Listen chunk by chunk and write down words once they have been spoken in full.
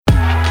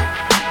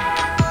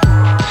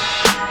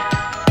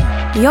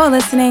You're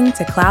listening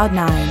to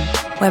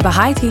Cloud9, where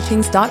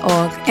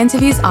BahaiTeachings.org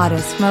interviews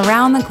artists from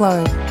around the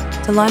globe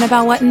to learn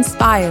about what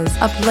inspires,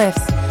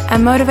 uplifts,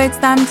 and motivates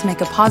them to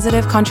make a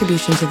positive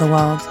contribution to the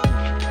world.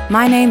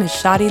 My name is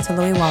Shadi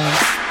Talui Wallace.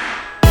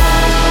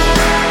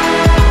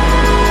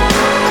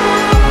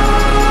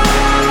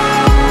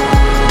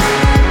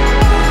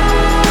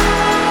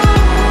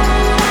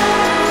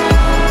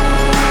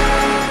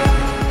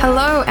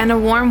 Hello, and a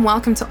warm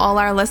welcome to all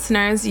our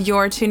listeners.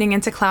 You're tuning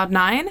into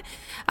Cloud9.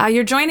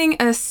 You're joining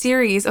a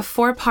series, a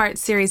 4-part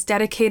series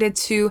dedicated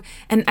to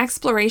an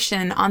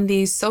exploration on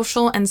the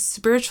social and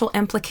spiritual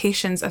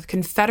implications of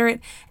Confederate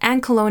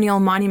and colonial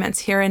monuments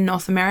here in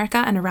North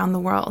America and around the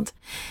world.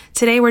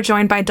 Today, we're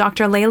joined by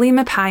Dr. Layli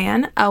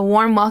Mapayan. A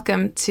warm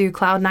welcome to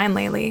Cloud9,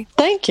 Layli.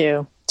 Thank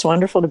you. It's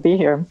wonderful to be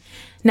here.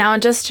 Now,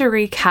 just to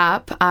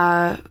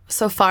recap,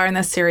 so far in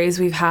this series,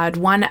 we've had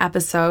one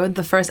episode,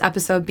 the first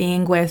episode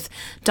being with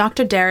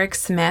Dr. Derek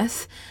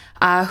Smith,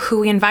 who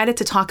we invited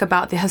to talk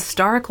about the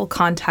historical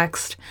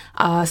context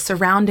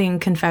surrounding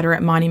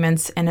Confederate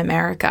monuments in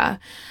America.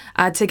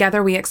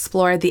 Together, we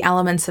explored the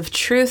elements of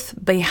truth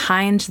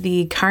behind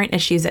the current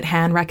issues at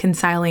hand,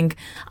 reconciling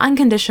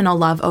unconditional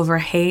love over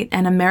hate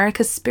and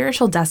America's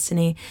spiritual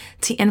destiny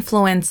to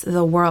influence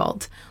the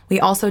world. We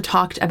also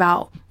talked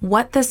about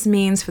what this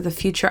means for the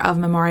future of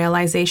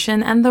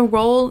memorialization and the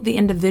role the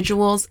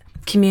individuals,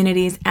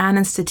 communities, and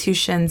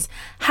institutions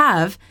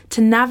have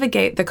to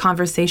navigate the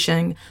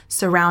conversation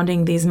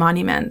surrounding these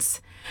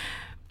monuments.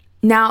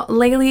 Now,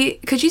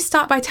 Layli, could you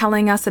start by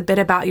telling us a bit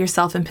about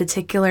yourself, in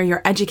particular,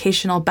 your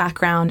educational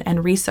background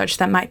and research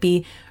that might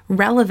be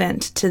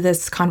relevant to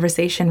this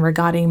conversation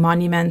regarding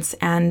monuments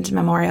and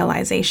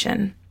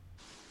memorialization?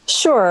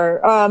 Sure.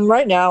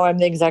 Right now, I'm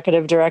the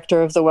executive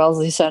director of the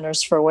Wellesley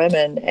Centers for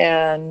Women,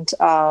 and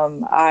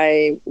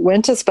I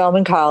went to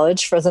Spelman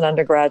College as an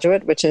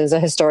undergraduate, which is a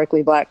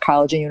historically Black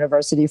college and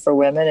university for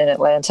women in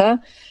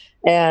Atlanta.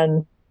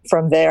 And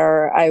from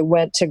there, I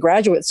went to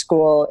graduate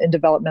school in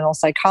developmental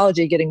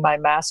psychology, getting my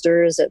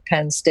master's at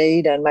Penn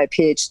State and my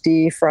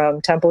PhD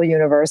from Temple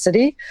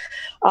University.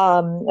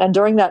 And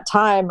during that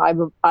time,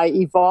 I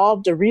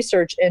evolved a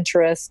research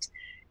interest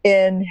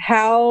in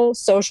how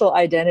social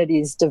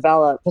identities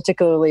develop,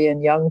 particularly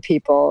in young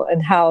people,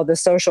 and how the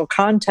social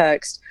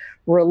context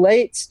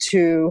relates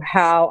to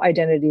how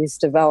identities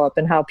develop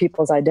and how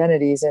people's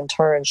identities in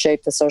turn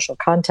shape the social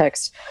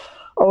context.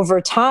 Over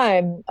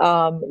time,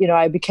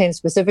 I became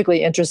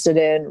specifically interested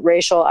in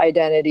racial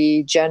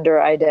identity,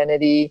 gender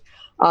identity,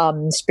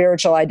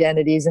 spiritual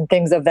identities, and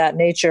things of that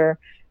nature.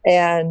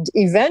 And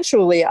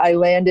eventually I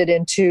landed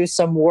into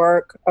some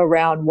work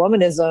around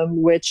womanism,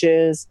 which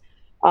is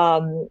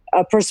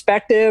a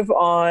perspective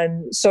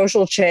on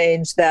social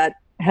change that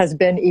has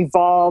been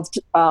evolved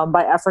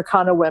by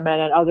Africana women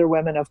and other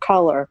women of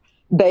color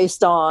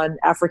based on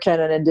African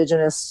and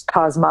indigenous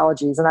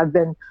cosmologies. And I've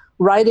been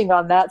writing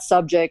on that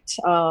subject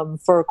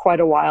for quite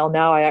a while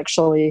now. I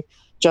actually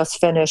just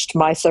finished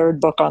my third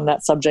book on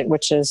that subject,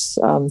 which is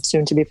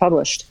soon to be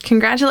published.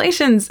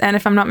 Congratulations. And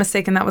if I'm not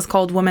mistaken, that was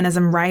called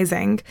Womanism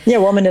Rising. Yeah,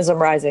 Womanism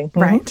Rising. Mm-hmm.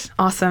 Right.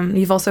 Awesome.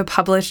 You've also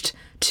published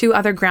 2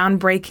 other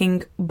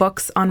groundbreaking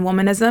books on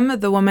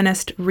womanism, The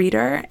Womanist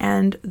Reader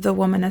and The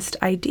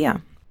Womanist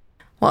Idea.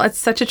 Well, it's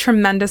such a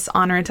tremendous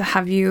honor to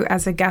have you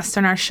as a guest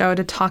on our show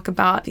to talk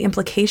about the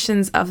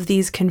implications of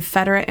these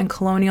Confederate and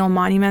colonial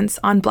monuments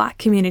on Black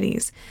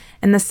communities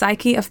and the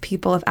psyche of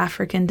people of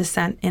African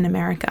descent in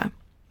America.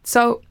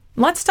 So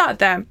let's start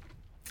there.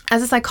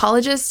 As a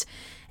psychologist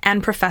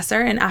and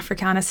professor in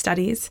Africana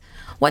Studies,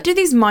 what do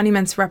these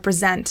monuments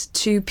represent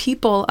to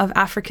people of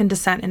African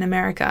descent in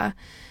America?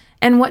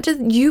 And what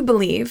do you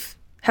believe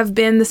have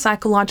been the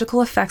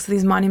psychological effects of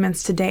these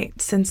monuments to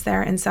date since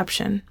their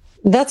inception?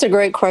 That's a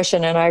great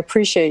question, and I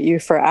appreciate you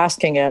for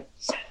asking it.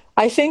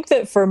 I think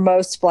that for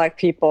most Black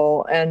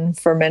people and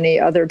for many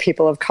other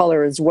people of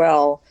color as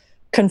well,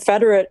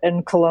 Confederate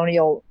and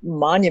colonial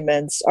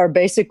monuments are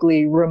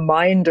basically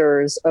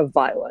reminders of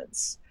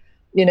violence.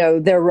 You know,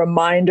 they're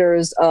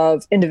reminders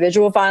of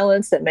individual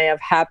violence that may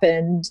have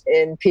happened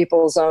in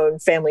people's own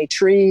family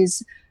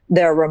trees.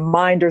 They're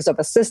reminders of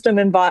a system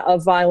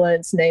of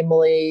violence,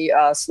 namely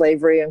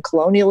slavery and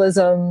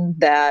colonialism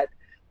that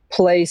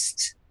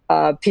placed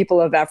people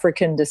of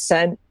African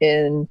descent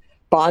in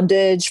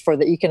bondage for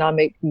the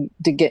economic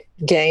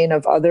gain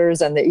of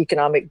others and the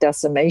economic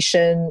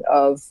decimation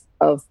of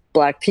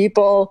Black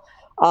people.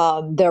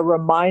 They're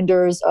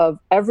reminders of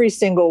every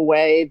single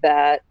way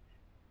that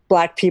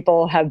Black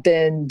people have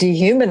been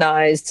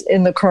dehumanized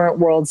in the current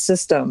world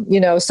system. You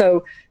know,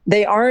 so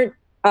they aren't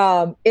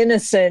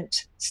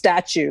innocent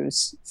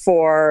statues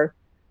for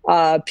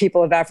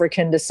people of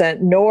African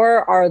descent,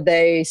 nor are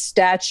they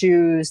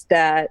statues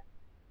that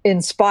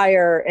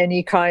inspire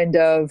any kind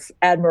of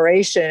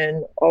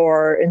admiration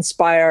or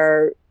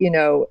inspire,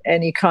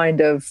 any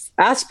kind of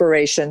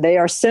aspiration. They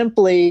are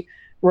simply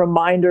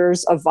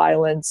reminders of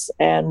violence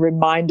and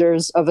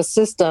reminders of a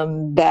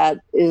system that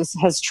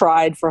has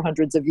tried for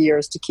hundreds of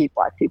years to keep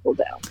Black people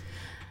down.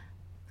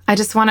 I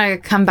just want to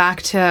come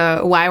back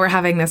to why we're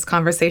having this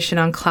conversation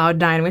on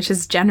Cloud9, which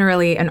is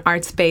generally an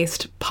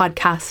arts-based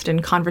podcast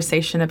and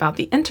conversation about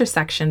the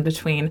intersection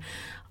between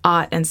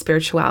art and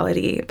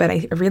spirituality. But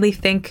I really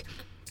think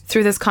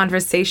through this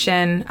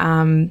conversation,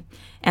 and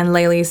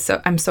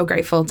Layli, I'm so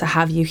grateful to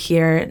have you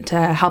here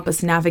to help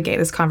us navigate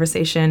this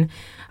conversation,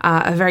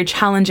 a very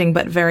challenging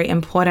but very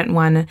important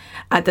one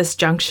at this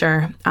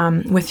juncture,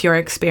 with your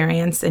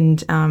experience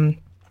and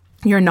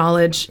your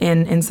knowledge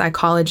in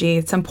psychology.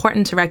 It's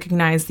important to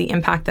recognize the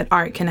impact that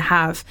art can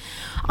have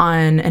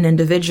on an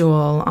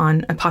individual,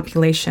 on a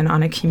population,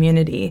 on a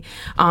community,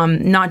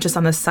 not just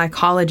on the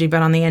psychology,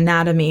 but on the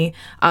anatomy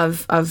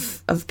of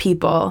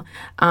people.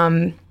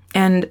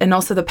 And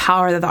also the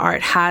power that the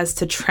art has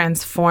to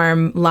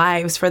transform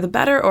lives for the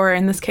better, or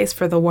in this case,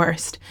 for the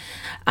worst.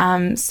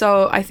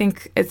 So I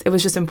think it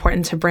was just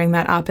important to bring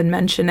that up and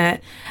mention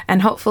it. And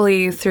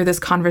hopefully through this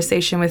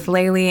conversation with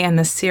Layli and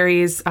the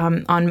series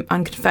on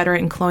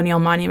Confederate and colonial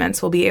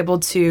monuments, we'll be able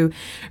to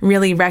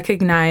really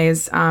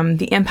recognize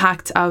the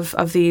impact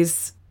of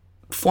these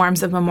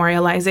forms of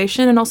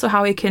memorialization, and also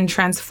how we can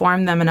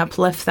transform them and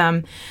uplift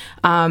them,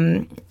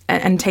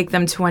 and take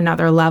them to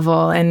another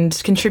level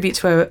and contribute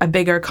to a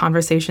bigger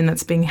conversation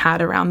that's being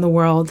had around the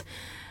world.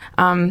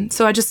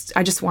 So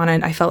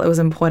I felt it was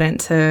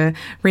important to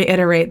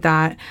reiterate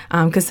that,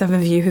 because some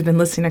of you who've been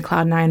listening to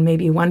Cloud9 may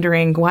be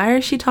wondering, why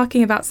is she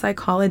talking about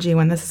psychology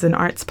when this is an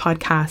arts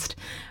podcast?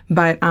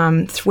 But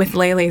with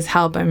Layli's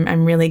help,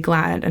 I'm really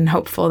glad and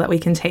hopeful that we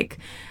can take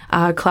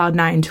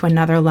Cloud9 to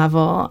another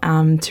level,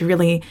 to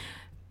really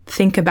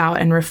think about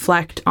and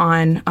reflect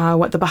on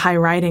what the Baha'i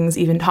writings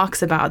even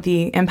talks about,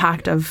 the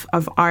impact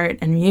of art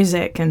and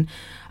music, and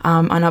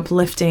on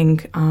uplifting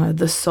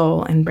the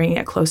soul and bringing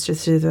it closer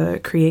to the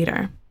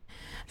Creator.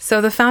 So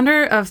the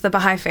founder of the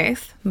Baha'i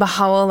Faith,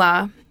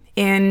 Baha'u'llah,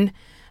 in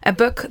a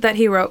book that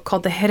he wrote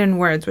called The Hidden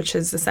Words, which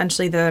is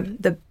essentially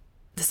the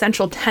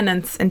central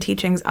tenets and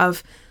teachings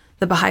of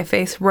the Baha'i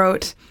Faith,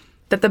 wrote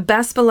that the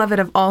best beloved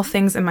of all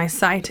things in my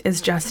sight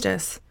is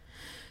justice.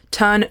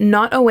 Turn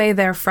not away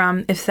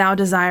therefrom if thou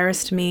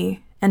desirest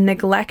me, and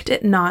neglect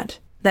it not,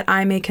 that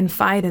I may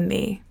confide in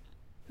thee.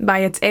 By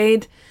its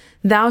aid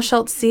thou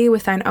shalt see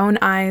with thine own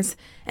eyes,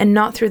 and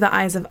not through the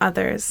eyes of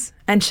others,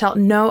 and shalt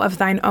know of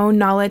thine own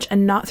knowledge,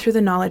 and not through the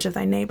knowledge of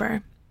thy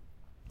neighbor.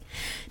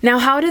 Now,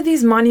 how do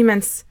these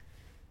monuments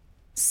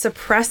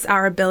suppress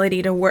our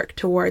ability to work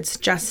towards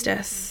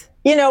justice?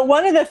 You know,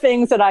 one of the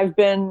things that I've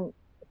been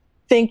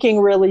thinking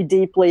really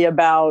deeply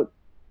about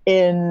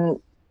in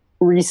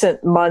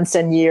recent months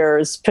and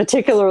years,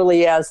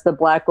 particularly as the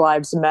Black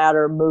Lives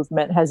Matter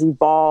movement has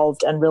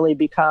evolved and really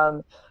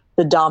become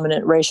the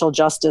dominant racial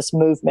justice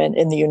movement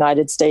in the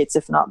United States,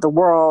 if not the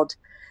world,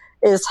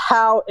 is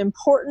how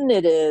important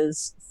it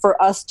is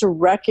for us to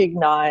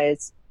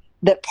recognize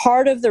that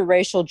part of the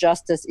racial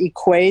justice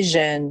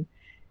equation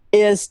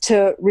is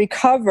to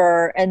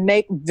recover and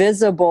make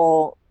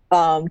visible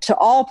to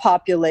all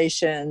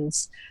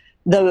populations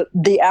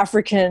the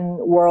African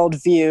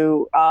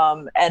worldview,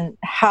 and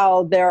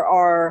how there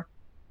are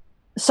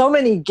so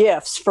many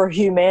gifts for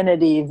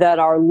humanity that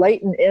are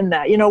latent in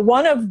that. You know,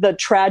 one of the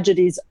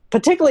tragedies,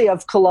 particularly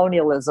of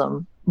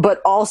colonialism, but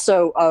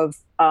also of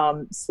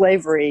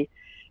slavery,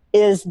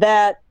 is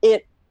that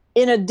it,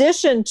 in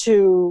addition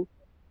to,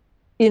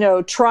 you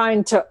know,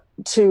 trying to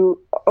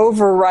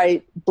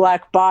overwrite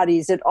Black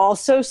bodies, it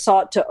also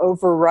sought to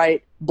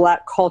overwrite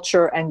Black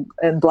culture and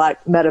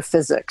Black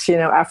metaphysics, you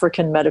know,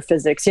 African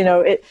metaphysics. You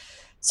know,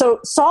 so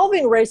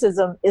solving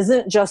racism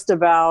isn't just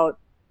about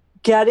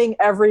getting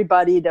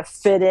everybody to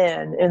fit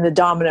in the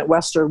dominant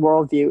Western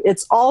worldview.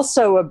 It's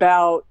also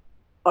about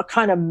a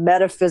kind of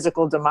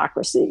metaphysical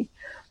democracy.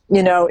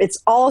 You know,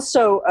 it's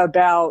also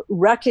about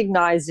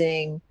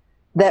recognizing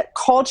that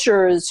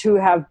cultures who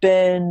have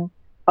been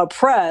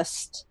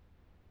oppressed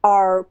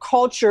are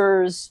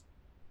cultures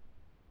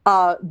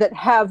that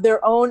have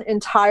their own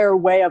entire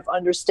way of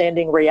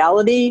understanding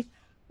reality,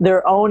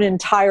 their own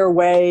entire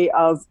way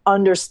of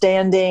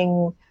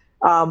understanding,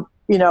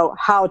 you know,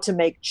 how to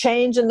make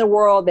change in the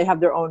world. They have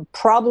their own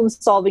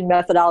problem-solving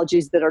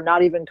methodologies that are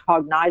not even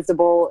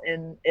cognizable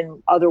in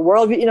other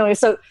worldviews. You know,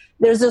 so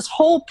there's this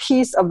whole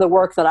piece of the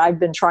work that I've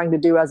been trying to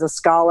do as a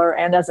scholar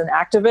and as an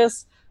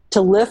activist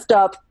to lift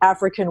up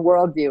African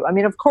worldview. I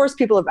mean, of course,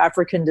 people of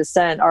African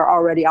descent are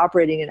already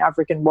operating in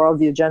African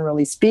worldview,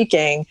 generally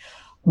speaking,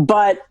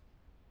 but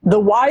the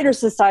wider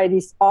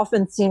society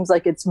often seems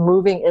like it's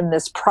moving in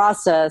this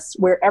process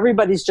where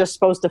everybody's just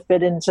supposed to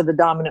fit into the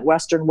dominant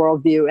Western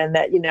worldview, and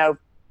that, you know,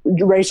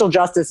 racial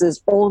justice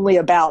is only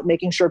about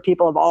making sure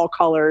people of all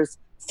colors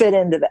fit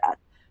into that.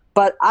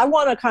 But I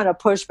want to kind of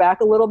push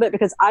back a little bit,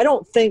 because I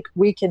don't think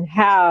we can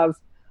have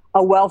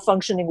a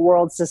well-functioning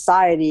world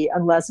society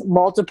unless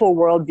multiple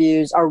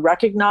worldviews are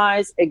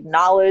recognized,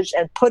 acknowledged,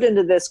 and put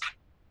into this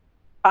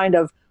kind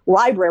of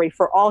library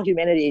for all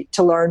humanity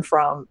to learn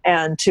from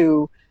and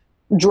to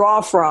draw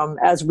from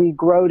as we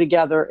grow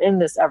together in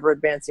this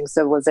ever-advancing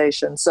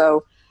civilization.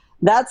 So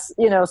that's,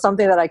 you know,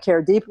 something that I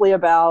care deeply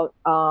about.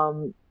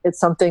 It's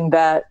something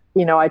that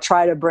I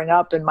try to bring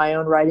up in my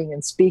own writing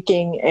and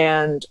speaking.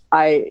 And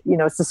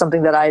it's just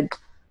something that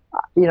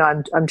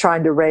I'm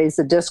trying to raise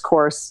the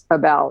discourse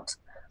about.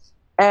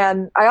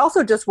 And I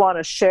also just want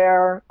to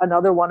share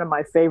another one of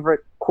my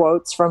favorite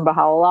quotes from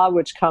Baha'u'llah,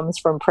 which comes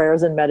from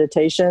Prayers and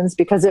Meditations,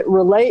 because it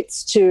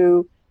relates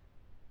to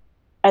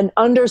an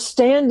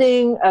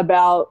understanding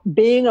about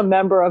being a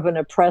member of an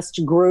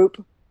oppressed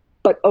group,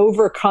 but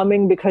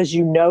overcoming because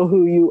you know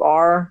who you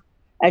are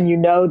and you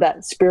know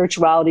that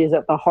spirituality is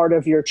at the heart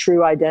of your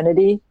true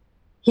identity.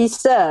 He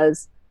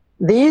says,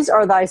 "These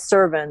are thy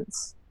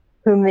servants,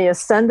 whom the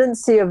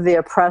ascendancy of the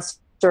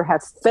oppressor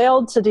hath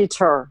failed to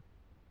deter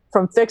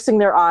from fixing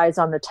their eyes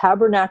on the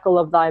tabernacle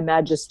of thy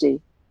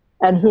majesty,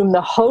 and whom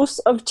the hosts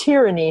of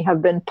tyranny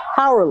have been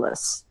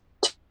powerless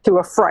to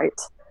affright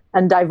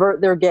and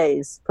divert their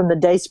gaze from the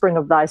dayspring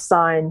of thy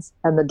signs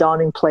and the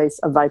dawning place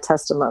of thy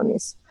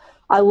testimonies."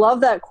 I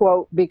love that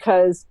quote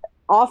because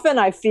often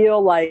I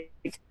feel like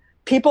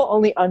people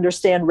only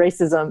understand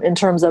racism in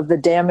terms of the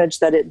damage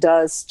that it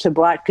does to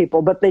Black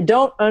people, but they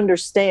don't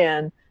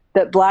understand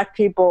that Black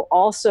people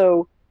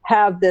also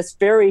have this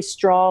very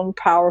strong,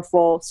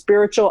 powerful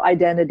spiritual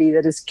identity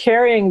that is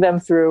carrying them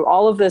through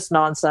all of this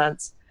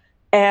nonsense.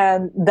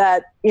 And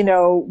that,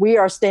 we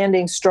are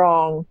standing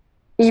strong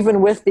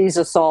even with these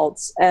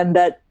assaults, and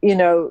that,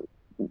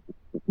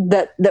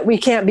 that we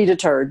can't be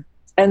deterred.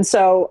 And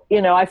so,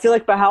 I feel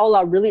like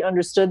Baha'u'llah really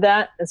understood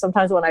that. And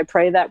sometimes when I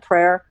pray that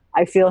prayer,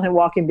 I feel him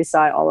walking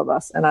beside all of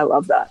us. And I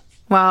love that.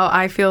 Wow,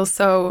 I feel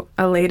so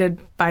elated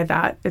by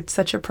that. It's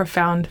such a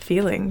profound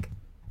feeling.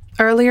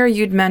 Earlier,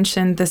 you'd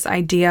mentioned this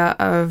idea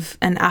of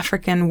an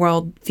African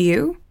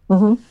worldview.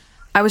 Mm-hmm.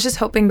 I was just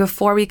hoping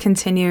before we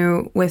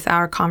continue with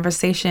our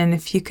conversation,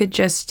 if you could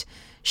just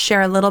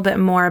share a little bit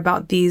more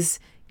about these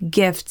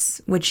gifts,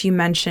 which you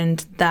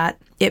mentioned that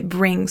it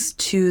brings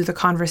to the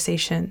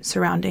conversation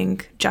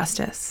surrounding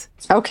justice.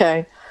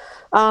 Okay.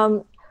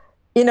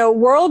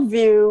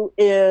 Worldview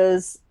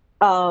is,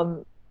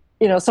 some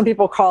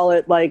people call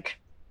it like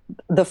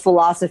the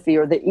philosophy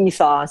or the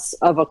ethos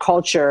of a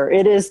culture.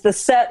 It is the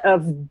set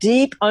of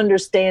deep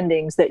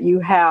understandings that you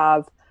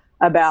have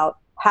about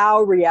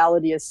how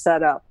reality is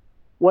set up.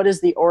 What is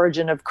the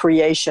origin of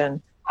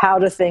creation? How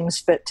do things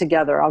fit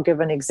together? I'll give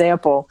an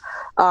example.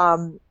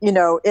 In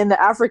the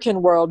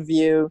African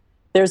worldview,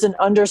 there's an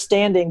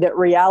understanding that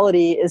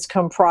reality is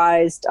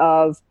comprised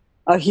of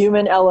a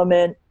human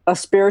element, a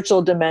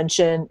spiritual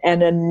dimension,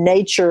 and a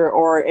nature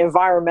or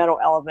environmental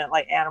element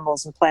like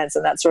animals and plants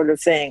and that sort of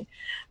thing.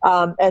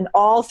 And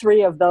all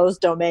three of those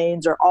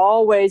domains are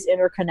always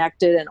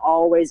interconnected and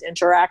always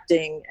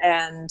interacting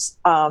and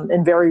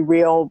in very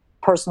real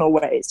personal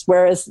ways.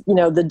 Whereas,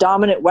 the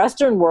dominant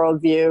Western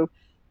worldview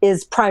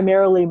is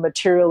primarily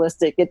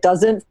materialistic. It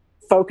doesn't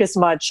focus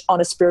much on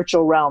a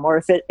spiritual realm, or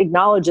if it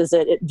acknowledges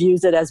it, it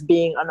views it as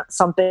being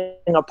something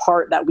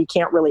apart that we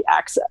can't really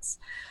access.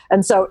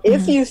 And so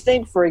if you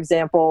think, for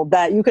example,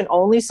 that you can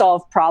only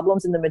solve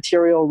problems in the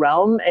material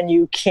realm and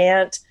you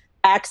can't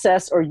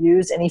access or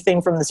use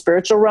anything from the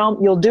spiritual realm,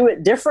 you'll do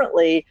it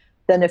differently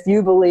than if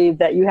you believe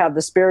that you have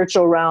the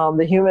spiritual realm,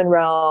 the human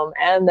realm,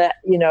 and the,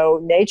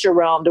 nature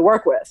realm to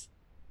work with.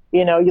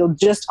 You'll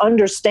just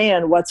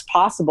understand what's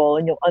possible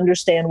and you'll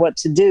understand what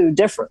to do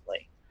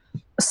differently.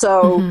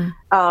 So,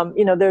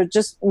 there are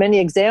just many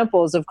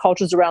examples of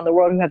cultures around the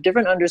world who have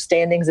different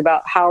understandings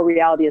about how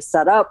reality is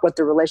set up, what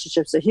the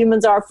relationships of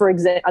humans are. For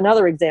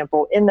another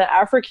example, in the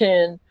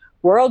African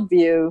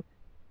worldview,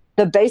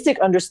 the basic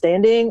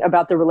understanding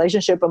about the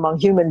relationship among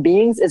human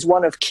beings is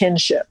one of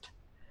kinship.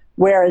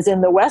 Whereas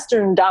in the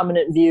Western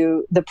dominant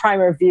view, the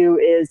primary view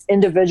is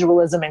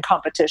individualism and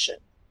competition.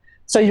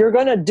 So you're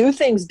going to do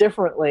things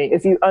differently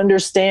if you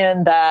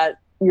understand that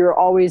you're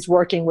always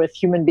working with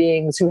human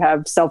beings who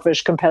have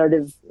selfish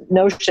competitive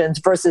notions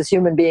versus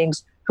human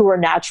beings who are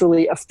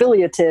naturally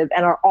affiliative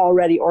and are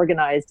already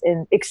organized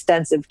in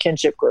extensive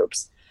kinship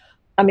groups.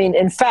 I mean,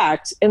 in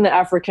fact, in the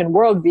African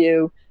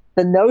worldview,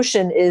 the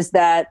notion is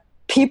that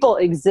people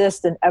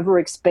exist in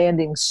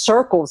ever-expanding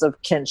circles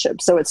of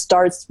kinship. So it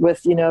starts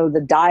with,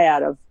 the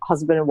dyad of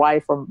husband and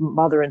wife or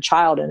mother and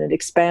child, and it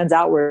expands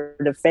outward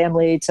to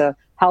family, to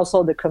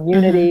household, to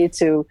community,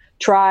 to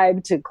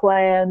tribe, to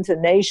clan, to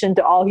nation,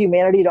 to all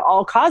humanity, to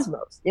all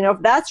cosmos. If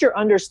that's your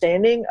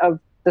understanding of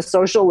the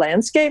social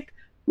landscape,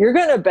 you're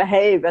going to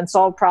behave and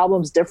solve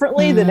problems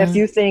differently than if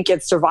you think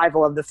it's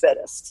survival of the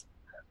fittest.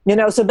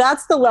 So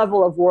that's the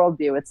level of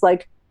worldview. It's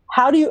like,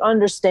 how do you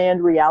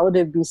understand reality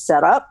to be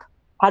set up?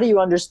 How do you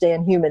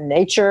understand human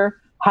nature?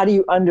 How do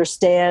you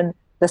understand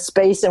the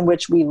space in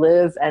which we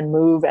live and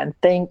move and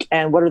think,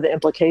 and what are the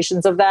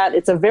implications of that?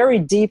 It's a very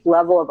deep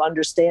level of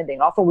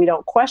understanding. Often we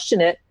don't question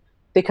it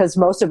because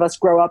most of us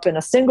grow up in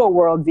a single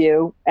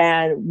worldview,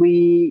 and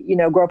we,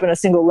 grow up in a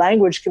single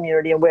language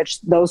community in which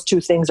those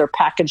two things are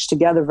packaged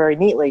together very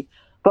neatly.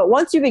 But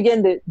once you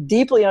begin to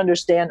deeply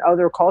understand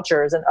other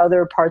cultures and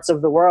other parts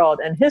of the world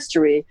and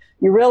history,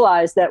 you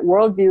realize that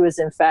worldview is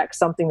in fact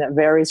something that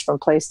varies from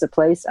place to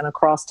place and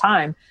across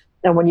time.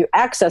 And when you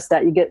access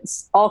that, you get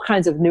all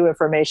kinds of new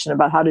information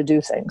about how to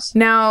do things.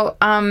 Now,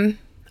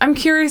 I'm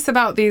curious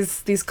about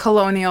these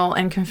colonial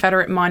and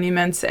Confederate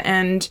monuments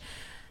and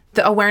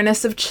the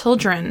awareness of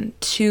children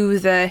to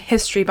the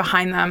history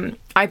behind them.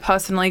 I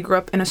personally grew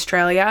up in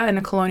Australia, in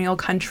a colonial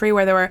country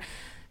where there were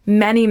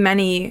many,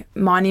 many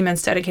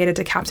monuments dedicated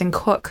to Captain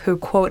Cook, who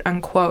quote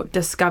unquote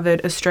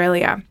discovered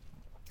Australia.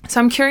 So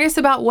I'm curious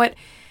about what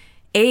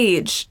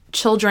age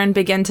children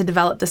begin to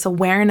develop this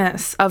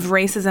awareness of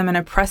racism and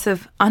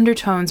oppressive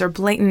undertones or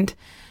blatant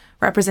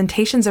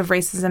representations of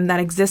racism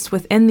that exist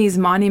within these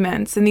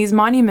monuments. And these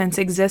monuments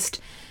exist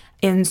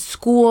in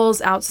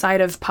schools,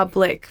 outside of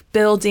public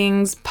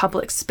buildings,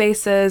 public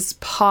spaces,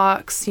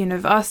 parks,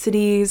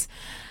 universities.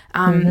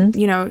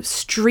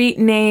 Street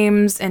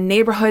names and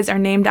neighborhoods are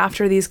named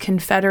after these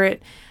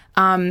Confederate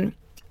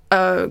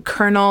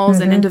colonels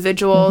and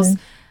individuals.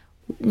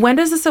 When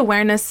does this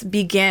awareness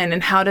begin,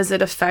 and how does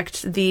it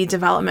affect the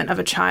development of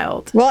a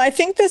child? Well, I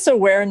think this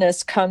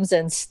awareness comes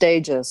in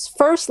stages.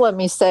 First, let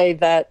me say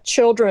that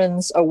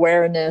children's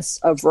awareness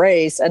of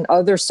race and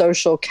other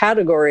social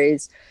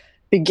categories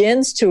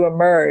begins to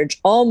emerge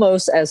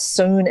almost as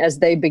soon as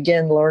they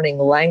begin learning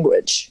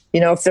language.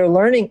 If they're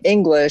learning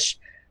English,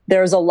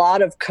 there's a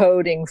lot of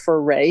coding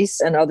for race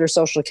and other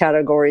social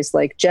categories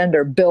like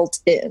gender built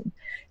in.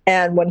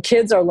 And when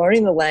kids are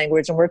learning the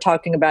language, and we're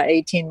talking about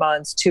 18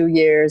 months, 2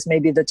 years,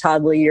 maybe the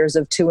toddler years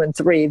of 2 and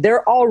 3,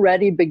 they're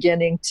already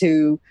beginning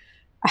to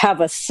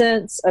have a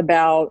sense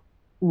about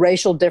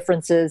racial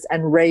differences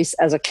and race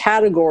as a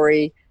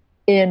category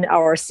in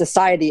our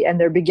society. And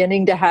they're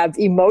beginning to have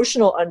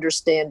emotional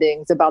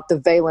understandings about the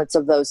valence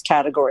of those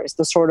categories,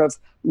 the sort of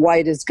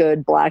white is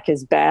good, black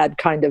is bad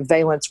kind of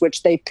valence,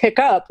 which they pick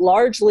up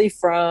largely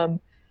from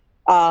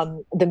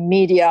the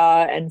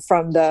media and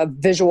from the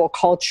visual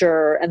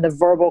culture and the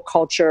verbal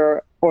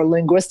culture or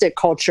linguistic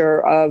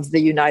culture of the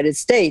United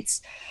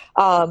States.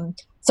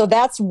 So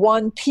that's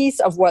one piece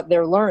of what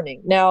they're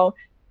learning. Now,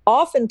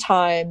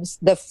 oftentimes,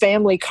 the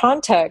family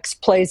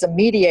context plays a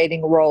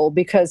mediating role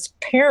because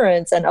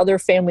parents and other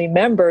family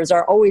members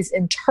are always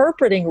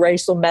interpreting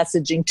racial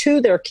messaging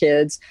to their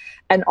kids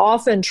and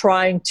often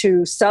trying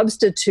to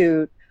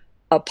substitute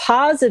a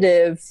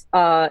positive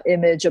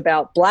image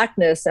about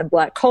Blackness and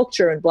Black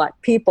culture and Black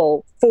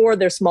people for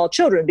their small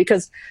children,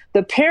 because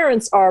the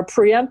parents are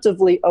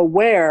preemptively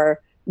aware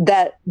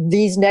that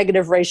these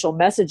negative racial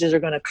messages are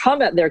going to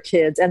come at their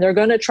kids, and they're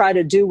going to try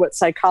to do what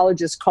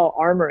psychologists call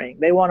armoring.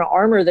 They want to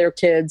armor their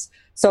kids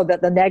so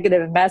that the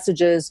negative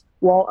messages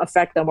won't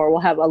affect them or will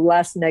have a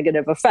less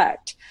negative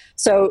effect.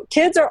 So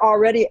kids are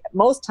already,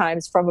 most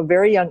times from a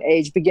very young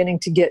age, beginning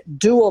to get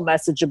dual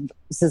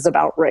messages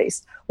about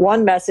race.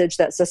 One message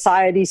that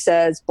society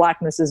says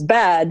Blackness is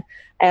bad,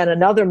 and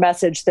another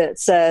message that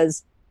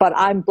says, but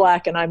I'm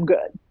Black and I'm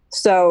good.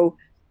 So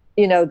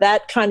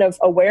that kind of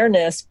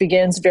awareness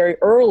begins very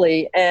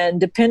early,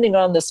 and depending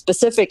on the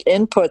specific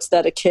inputs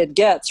that a kid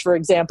gets, for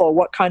example,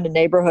 what kind of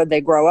neighborhood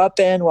they grow up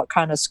in, what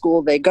kind of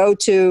school they go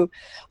to,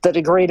 the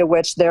degree to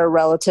which their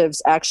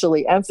relatives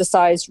actually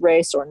emphasize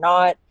race or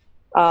not,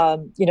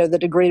 the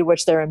degree to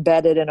which they're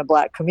embedded in a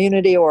Black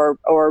community or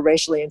a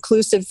racially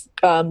inclusive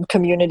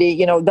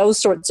community, those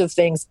sorts of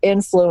things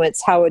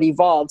influence how it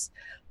evolves.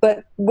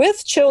 But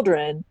with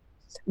children,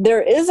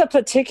 there is a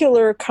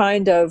particular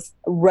kind of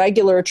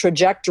regular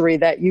trajectory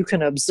that you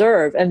can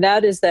observe. And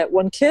that is that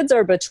when kids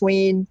are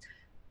between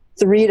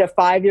 3 to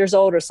 5 years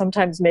old, or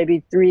sometimes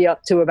maybe 3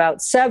 up to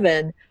about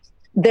 7,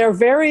 they're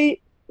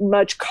very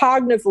much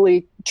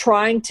cognitively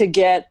trying to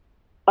get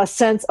a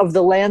sense of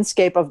the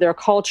landscape of their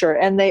culture.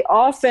 And they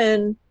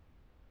often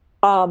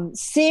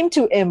seem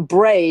to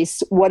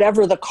embrace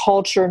whatever the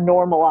culture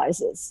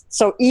normalizes.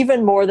 So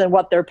even more than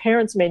what their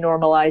parents may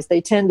normalize, they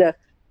tend to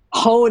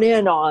hone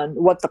in on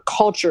what the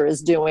culture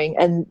is doing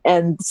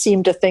and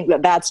seem to think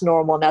that that's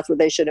normal and that's what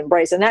they should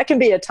embrace. And that can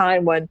be a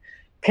time when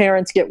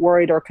parents get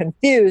worried or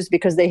confused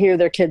because they hear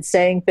their kids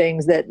saying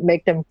things that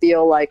make them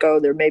feel like, oh,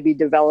 they're maybe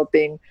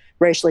developing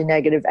racially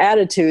negative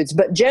attitudes.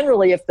 But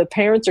generally, if the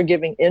parents are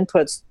giving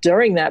inputs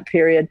during that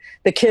period,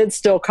 the kids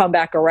still come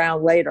back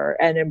around later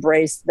and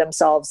embrace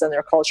themselves and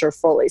their culture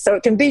fully. So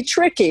it can be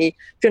tricky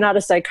if you're not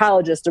a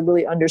psychologist to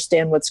really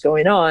understand what's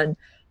going on.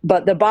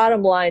 But the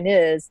bottom line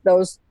is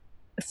those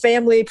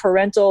family,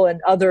 parental,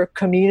 and other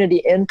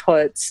community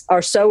inputs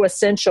are so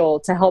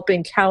essential to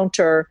helping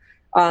counter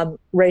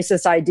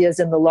racist ideas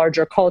in the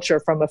larger culture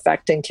from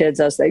affecting kids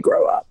as they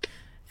grow up.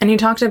 And you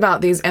talked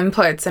about these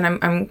inputs,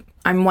 and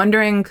I'm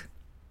wondering,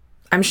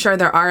 I'm sure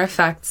there are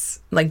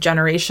effects, like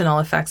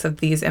generational effects of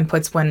these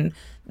inputs when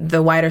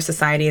the wider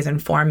society is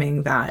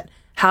informing that.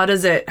 How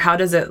does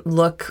it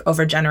look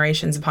over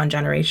generations upon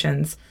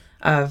generations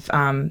of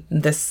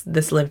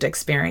this lived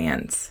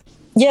experience?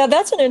 Yeah,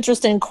 that's an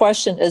interesting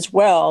question as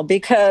well,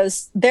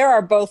 because there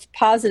are both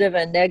positive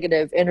and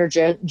negative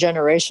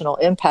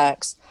intergenerational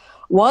impacts.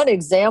 One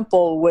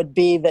example would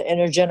be the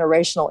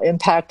intergenerational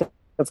impact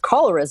of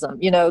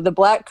colorism. The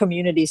Black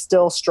community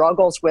still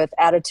struggles with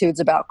attitudes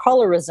about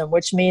colorism,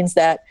 which means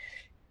that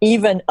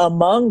even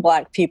among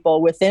Black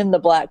people within the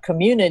Black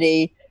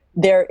community,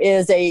 there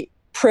is a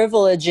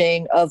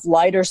privileging of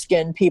lighter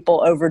skinned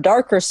people over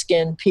darker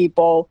skinned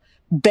people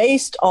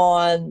based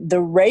on the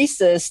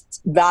racist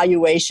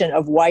valuation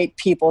of white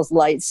people's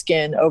light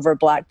skin over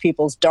Black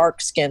people's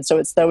dark skin. So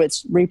it's though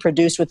it's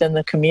reproduced within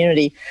the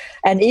community.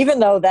 And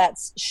even though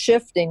that's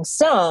shifting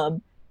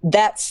some,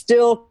 that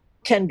still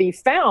can be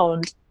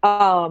found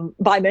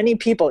by many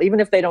people. Even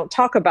if they don't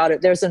talk about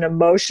it, there's an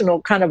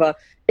emotional kind of a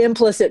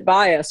implicit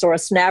bias or a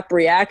snap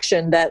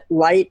reaction that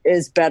light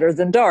is better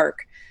than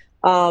dark.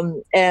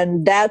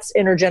 And that's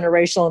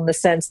intergenerational in the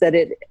sense that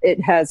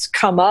it has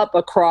come up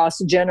across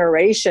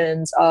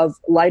generations of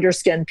lighter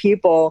skinned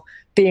people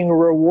being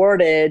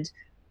rewarded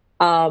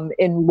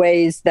in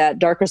ways that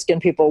darker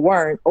skinned people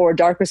weren't, or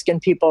darker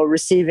skinned people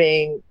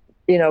receiving,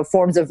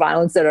 forms of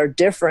violence that are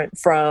different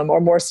from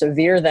or more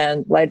severe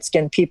than light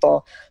skinned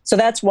people. So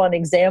that's one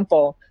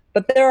example.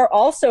 But there are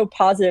also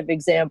positive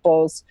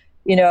examples,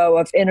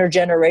 of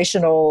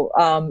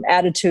intergenerational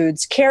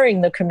attitudes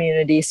carrying the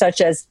community, such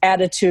as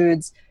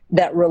attitudes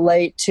that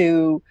relate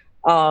to,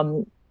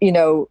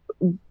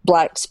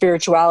 Black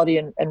spirituality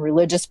and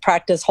religious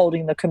practice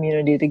holding the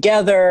community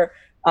together,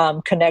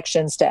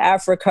 connections to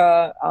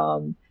Africa,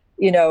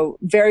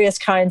 various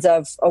kinds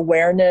of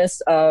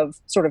awareness of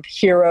sort of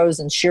heroes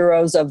and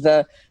sheroes of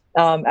the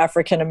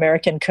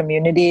African-American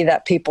community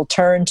that people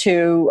turn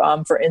to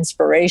for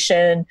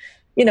inspiration.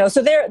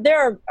 So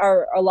there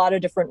are a lot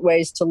of different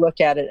ways to look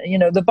at it.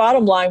 The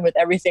bottom line with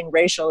everything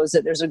racial is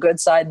that there's a good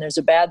side and there's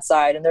a bad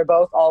side, and they're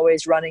both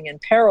always running in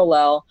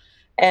parallel.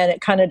 And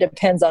it kind of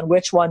depends on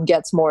which one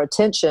gets more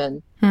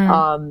attention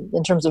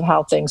in terms of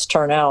how things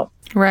turn out.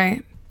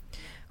 Right.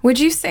 Would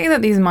you say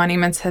that these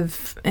monuments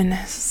have, in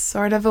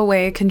sort of a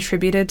way,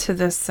 contributed to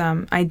this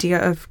idea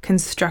of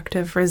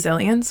constructive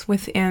resilience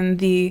within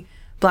the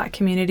Black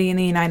community in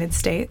the United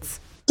States?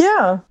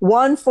 Yeah.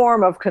 One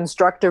form of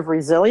constructive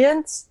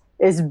resilience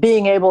is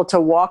being able to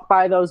walk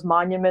by those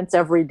monuments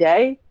every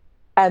day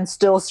and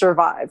still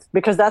survive,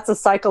 because that's a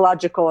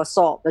psychological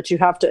assault that you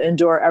have to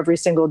endure every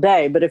single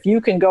day. But if you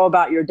can go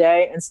about your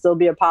day and still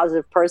be a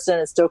positive person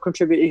and still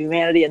contribute to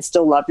humanity and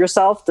still love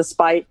yourself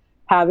despite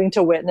having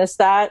to witness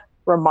that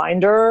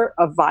reminder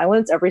of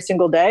violence every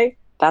single day,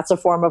 that's a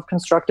form of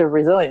constructive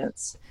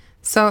resilience.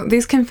 So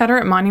these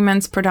Confederate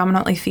monuments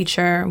predominantly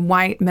feature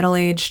white,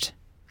 middle-aged,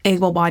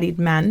 able-bodied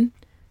men.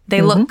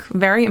 They look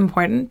very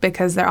important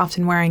because they're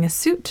often wearing a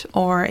suit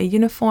or a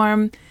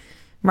uniform,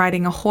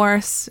 riding a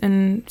horse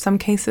in some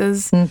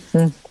cases.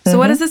 So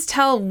what does this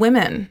tell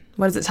women?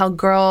 What does it tell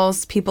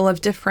girls, people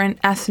of different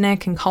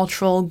ethnic and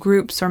cultural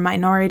groups or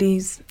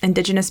minorities,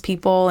 indigenous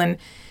people, and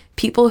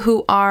people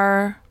who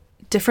are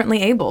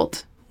differently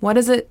abled? What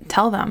does it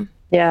tell them?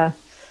 Yeah.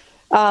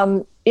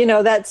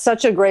 That's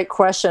such a great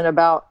question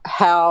about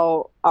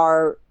how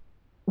our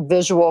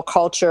visual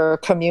culture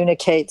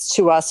communicates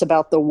to us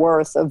about the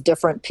worth of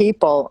different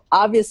people.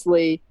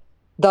 Obviously,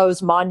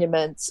 those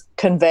monuments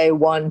convey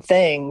one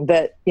thing,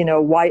 that,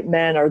 white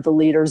men are the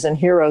leaders and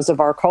heroes of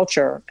our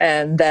culture,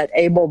 and that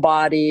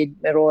able-bodied,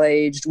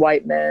 middle-aged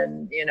white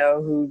men,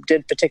 who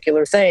did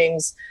particular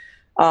things,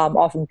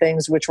 often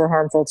things which were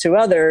harmful to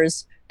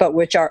others, but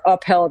which are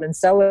upheld and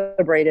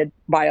celebrated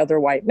by other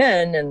white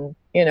men and,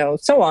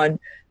 so on,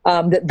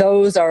 that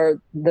those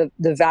are the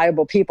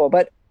valuable people.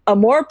 But a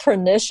more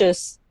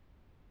pernicious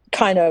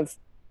kind of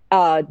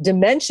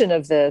dimension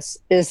of this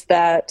is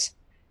that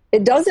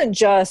it doesn't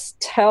just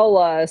tell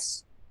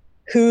us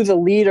who the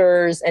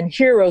leaders and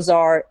heroes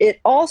are.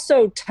 It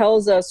also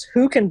tells us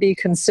who can be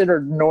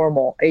considered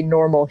normal, a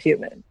normal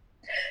human.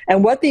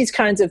 And what these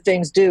kinds of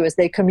things do is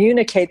they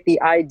communicate the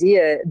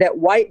idea that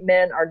white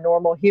men are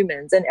normal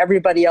humans and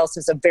everybody else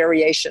is a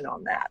variation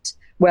on that,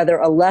 whether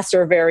a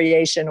lesser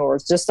variation or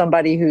just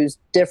somebody who's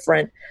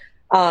different.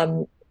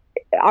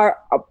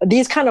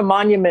 These kind of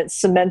monuments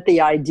cement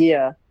the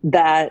idea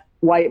that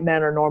white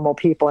men are normal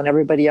people and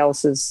everybody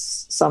else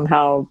is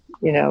somehow,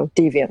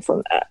 deviant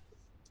from that.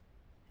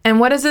 And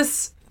what does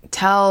this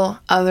tell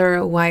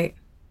other white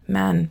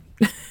men?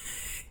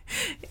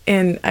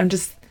 And I'm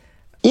just...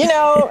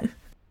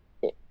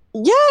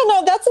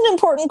 that's an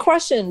important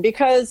question,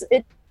 because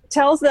it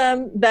tells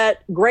them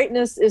that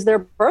greatness is their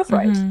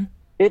birthright.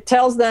 It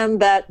tells them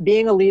that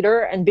being a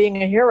leader and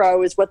being a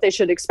hero is what they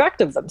should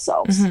expect of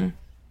themselves,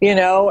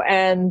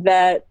 and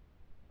that,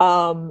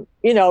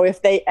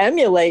 if they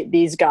emulate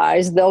these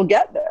guys, they'll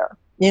get there.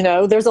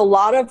 There's a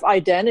lot of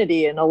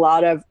identity and a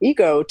lot of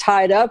ego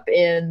tied up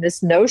in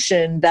this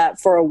notion that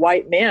for a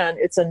white man,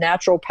 it's a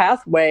natural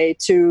pathway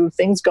to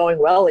things going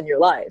well in your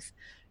life,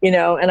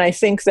 and I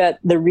think that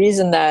the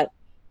reason that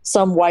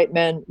some white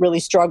men really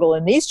struggle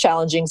in these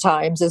challenging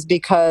times is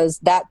because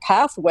that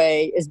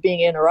pathway is being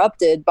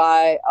interrupted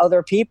by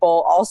other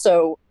people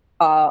also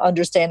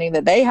understanding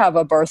that they have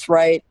a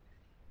birthright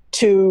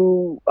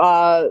to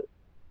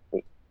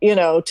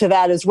to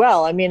that as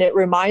well. I mean, it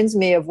reminds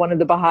me of one of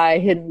the Baha'i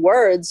hidden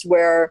words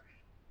where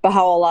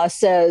Baha'u'llah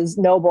says,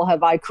 "Noble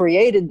have I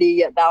created thee,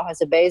 yet thou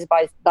hast abased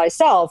by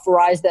thyself.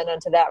 Rise then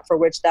unto that for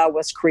which thou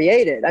wast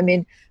created." I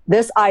mean,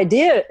 this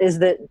idea is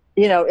that,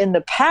 in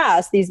the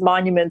past, these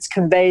monuments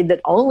conveyed that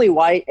only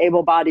white,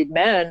 able-bodied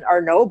men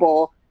are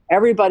noble.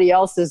 Everybody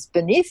else is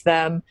beneath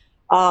them.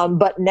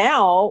 But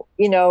now,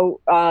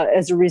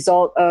 as a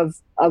result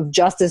of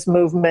justice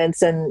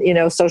movements and,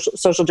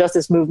 social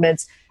justice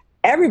movements,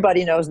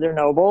 everybody knows they're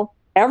noble.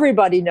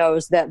 Everybody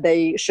knows that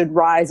they should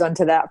rise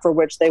unto that for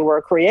which they were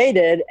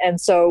created.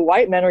 And so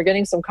white men are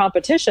getting some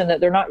competition that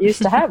they're not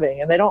used to having,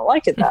 and they don't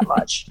like it that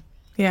much.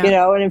 Yeah.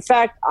 And in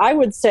fact, I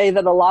would say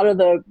that a lot of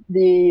the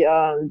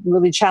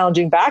really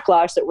challenging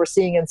backlash that we're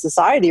seeing in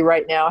society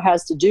right now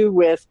has to do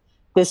with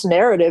this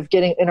narrative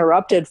getting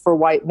interrupted for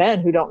white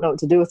men who don't know what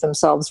to do with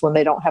themselves when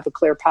they don't have a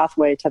clear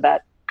pathway to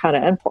that kind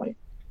of endpoint.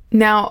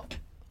 Now,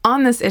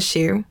 on this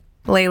issue,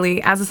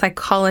 Layli, as a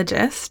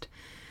psychologist,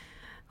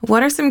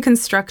 what are some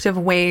constructive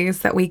ways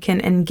that we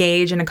can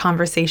engage in a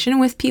conversation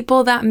with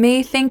people that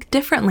may think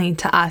differently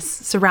to us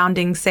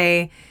surrounding,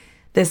 say,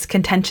 this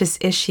contentious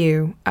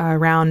issue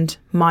around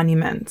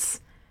monuments?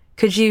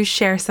 Could you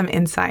share some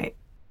insight?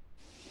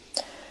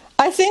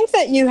 I think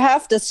that you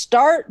have to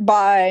start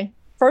by,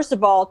 first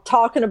of all,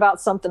 talking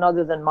about something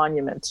other than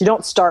monuments. You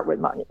don't start with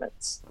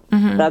monuments.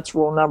 Mm-hmm. That's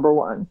rule number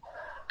one.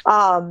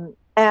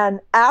 And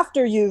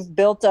after you've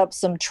built up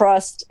some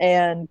trust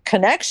and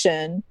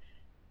connection,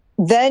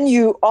 then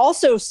you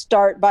also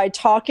start by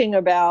talking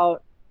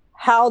about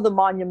how the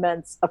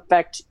monuments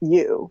affect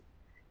you.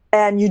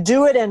 And you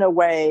do it in a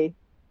way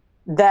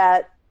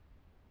that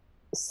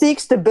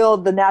seeks to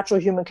build the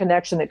natural human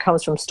connection that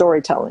comes from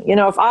storytelling.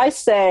 If I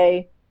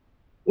say,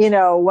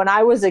 when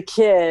I was a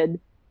kid,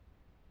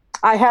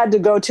 I had to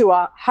go to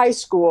a high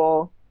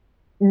school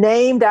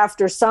named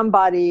after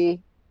somebody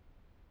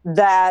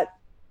that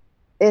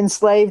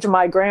enslaved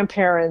my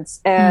grandparents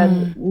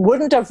and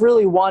wouldn't have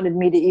really wanted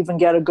me to even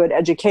get a good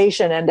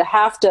education, and to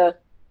have to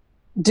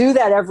do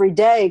that every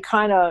day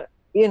kind of,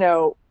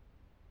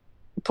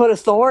 put a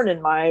thorn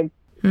in my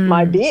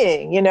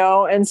being,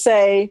 and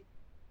say,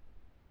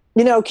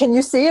 can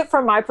you see it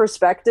from my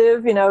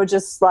perspective?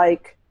 Just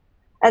like,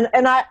 and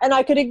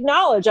I could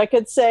acknowledge, I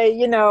could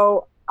say,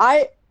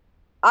 I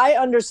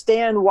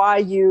understand why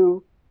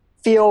you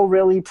feel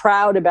really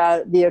proud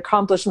about the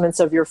accomplishments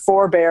of your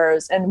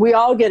forebears. And we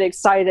all get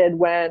excited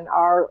when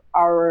our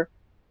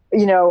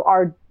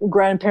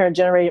grandparent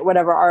generation,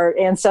 whatever, our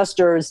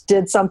ancestors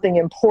did something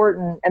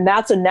important. And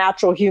that's a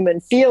natural human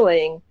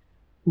feeling,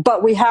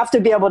 but we have to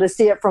be able to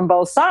see it from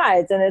both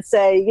sides. And it's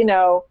say,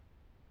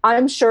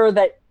 I'm sure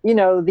that,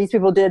 these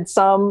people did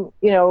some,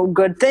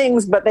 good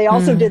things, but they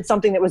also did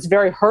something that was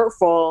very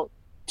hurtful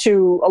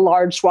to a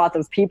large swath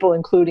of people,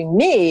 including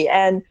me.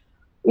 And,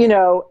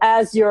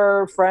 as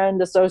your friend,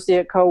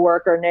 associate,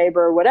 coworker,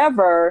 neighbor,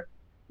 whatever,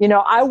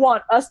 I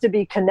want us to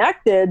be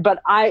connected,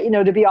 but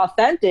to be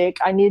authentic,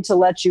 I need to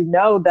let you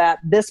know that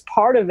this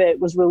part of it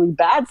was really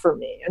bad for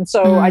me. And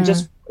so I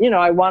just,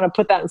 I want to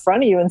put that in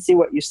front of you and see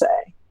what you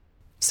say.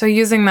 So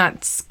using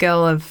that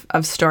skill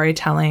of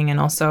storytelling and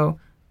also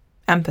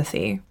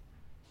empathy.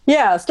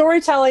 Yeah,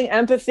 storytelling,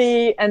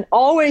 empathy, and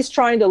always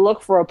trying to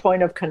look for a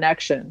point of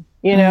connection,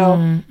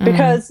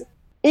 because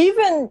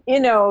even,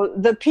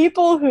 the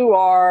people who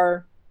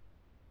are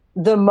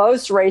the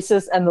most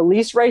racist and the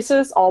least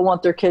racist all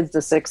want their kids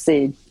to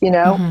succeed.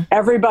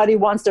 Everybody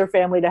wants their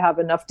family to have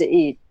enough to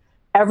eat.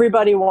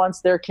 Everybody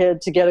wants their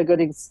kid to get a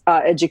good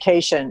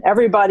education.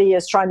 Everybody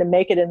is trying to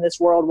make it in this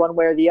world one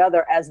way or the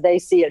other as they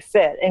see it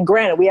fit. And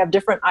granted, we have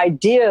different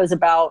ideas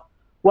about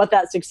what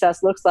that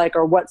success looks like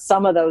or what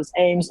some of those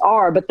aims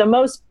are. But the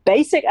most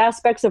basic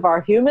aspects of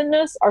our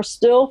humanness are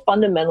still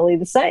fundamentally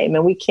the same.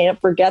 And we can't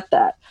forget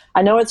that.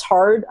 I know it's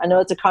hard. I know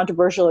it's a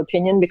controversial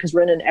opinion because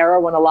we're in an era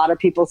when a lot of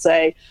people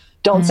say,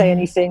 don't say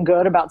anything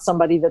good about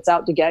somebody that's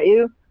out to get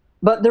you.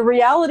 But the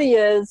reality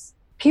is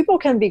people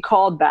can be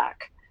called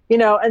back.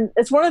 And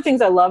it's one of the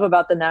things I love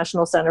about the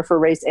National Center for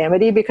Race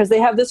Amity, because they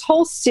have this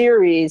whole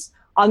series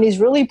on these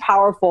really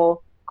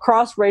powerful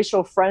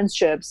cross-racial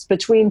friendships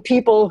between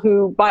people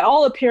who, by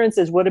all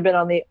appearances, would have been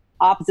on the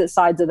opposite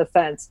sides of the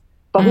fence,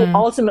 but who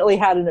ultimately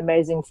had an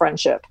amazing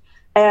friendship.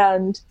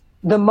 And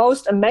the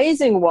most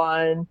amazing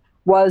one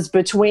was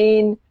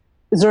between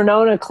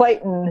Zernona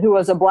Clayton, who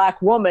was a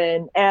Black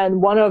woman, and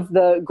one of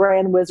the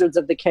Grand Wizards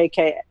of the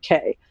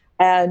KKK.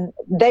 And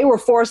they were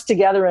forced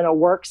together in a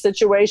work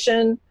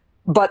situation,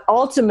 but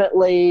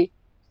ultimately,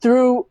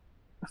 through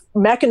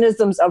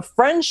mechanisms of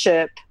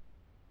friendship,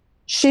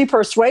 she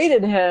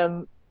persuaded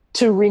him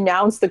to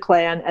renounce the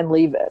Klan and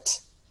leave it,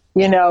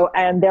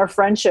 and their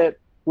friendship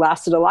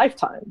lasted a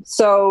lifetime.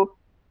 So,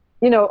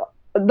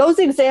 those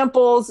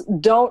examples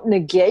don't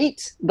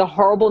negate the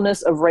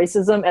horribleness of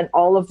racism and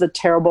all of the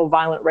terrible,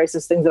 violent,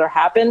 racist things that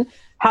are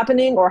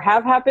happening or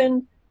have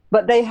happened,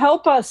 but they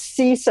help us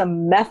see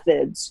some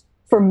methods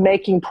for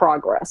making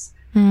progress.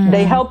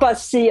 They help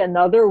us see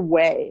another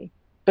way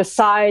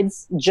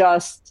besides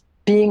just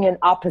being in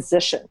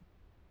opposition,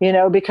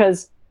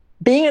 because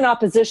being in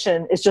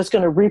opposition is just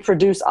going to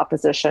reproduce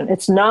opposition.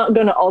 It's not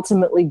going to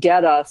ultimately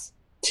get us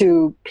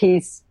to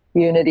peace,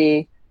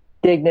 unity,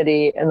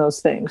 dignity, and those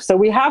things. So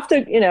we have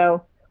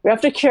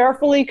to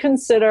carefully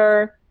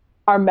consider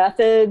our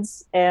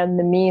methods and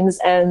the means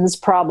ends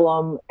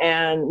problem.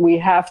 And we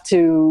have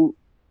to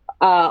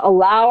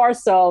allow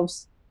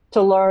ourselves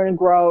to learn,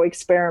 grow,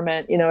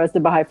 experiment, as the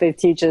Baha'i Faith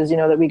teaches,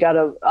 that we got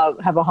to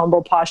have a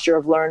humble posture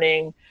of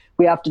learning.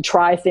 We have to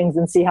try things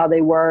and see how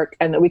they work,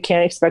 and that we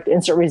can't expect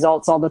instant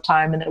results all the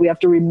time, and that we have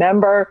to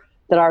remember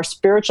that our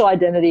spiritual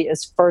identity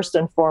is first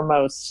and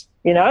foremost,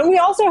 and we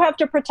also have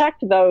to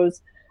protect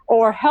those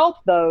or help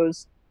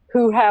those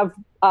who have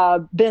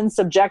been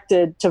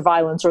subjected to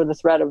violence or the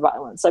threat of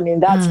violence. I mean,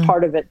 that's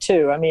part of it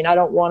too. I mean, I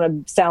don't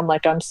want to sound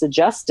like I'm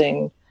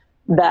suggesting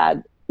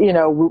that,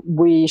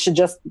 we should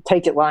just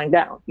take it lying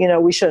down.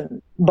 We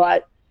shouldn't.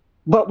 But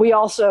we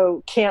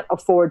also can't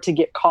afford to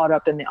get caught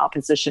up in the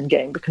opposition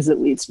game because it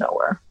leads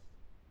nowhere.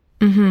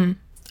 Mm-hmm.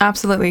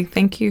 Absolutely.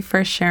 Thank you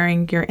for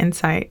sharing your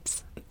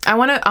insights. I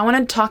want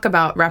to talk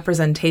about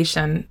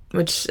representation,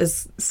 which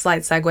is a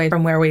slight segue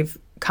from where we've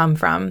come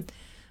from.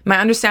 My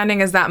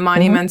understanding is that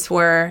monuments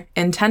were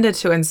intended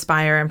to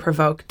inspire and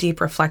provoke deep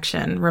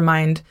reflection,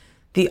 remind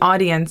the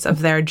audience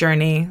of their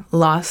journey,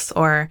 loss,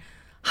 or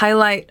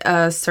highlight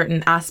a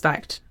certain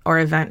aspect or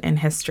event in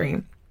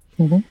history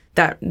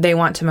that they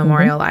want to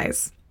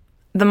memorialize.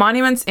 The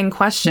monuments in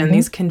question,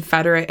 these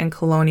Confederate and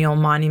colonial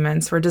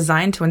monuments, were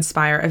designed to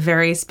inspire a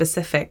very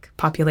specific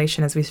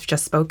population, as we've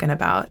just spoken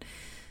about.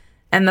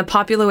 And the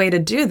popular way to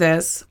do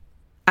this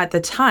at the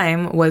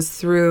time was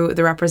through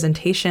the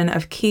representation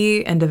of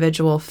key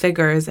individual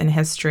figures in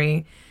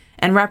history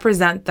and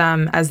represent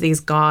them as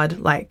these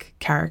god-like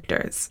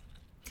characters.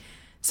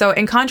 So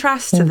in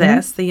contrast to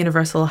this, the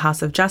Universal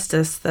House of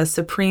Justice, the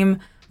supreme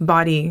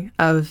body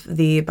of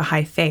the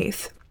Baha'i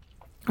Faith,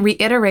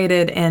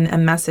 reiterated in a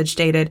message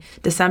dated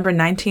December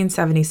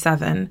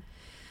 1977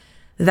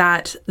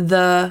 that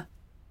the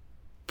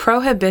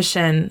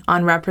prohibition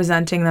on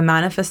representing the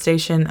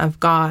manifestation of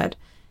God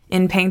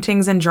in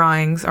paintings and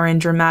drawings or in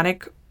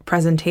dramatic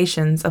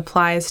presentations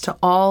applies to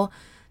all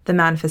the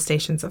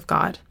manifestations of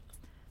God.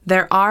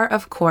 There are,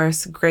 of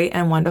course, great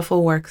and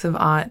wonderful works of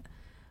art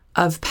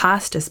of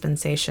past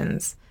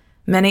dispensations,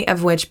 many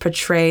of which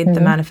portrayed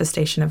the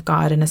manifestation of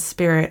God in a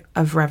spirit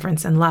of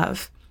reverence and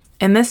love.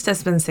 In this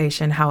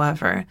dispensation,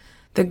 however,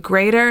 the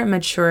greater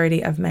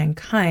maturity of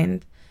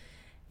mankind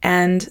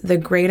and the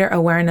greater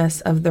awareness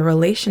of the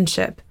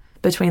relationship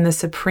between the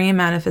supreme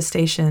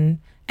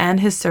manifestation and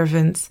his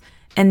servants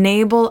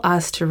enable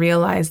us to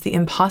realize the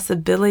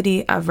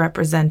impossibility of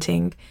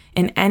representing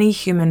in any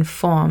human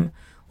form,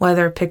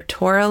 whether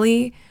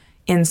pictorially,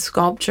 in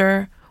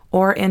sculpture,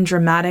 or in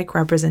dramatic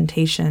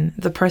representation,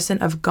 the person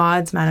of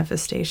God's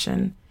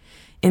manifestation.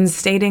 In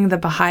stating the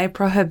Baha'i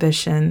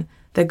prohibition,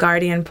 the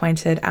Guardian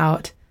pointed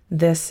out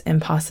this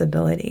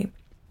impossibility.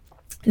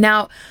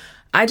 Now,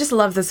 I just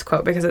love this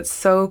quote because it's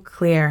so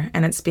clear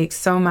and it speaks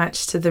so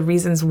much to the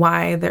reasons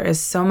why there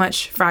is so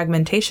much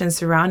fragmentation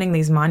surrounding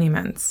these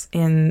monuments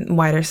in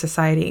wider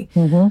society.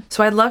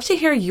 So I'd love to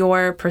hear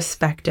your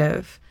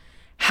perspective.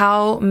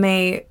 How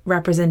may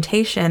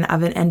representation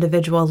of an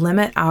individual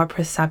limit our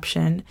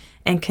perception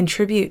and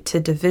contribute to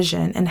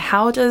division? And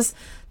how does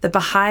the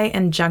Baha'i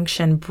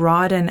injunction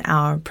broaden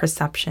our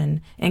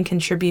perception and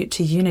contribute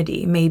to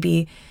unity,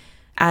 maybe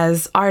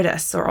as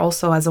artists or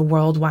also as a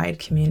worldwide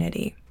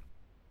community?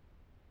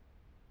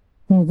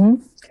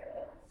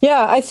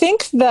 Yeah, I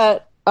think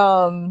that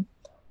the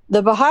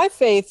Baha'i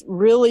Faith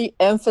really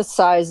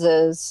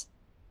emphasizes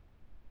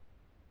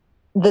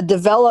the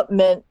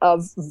development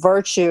of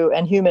virtue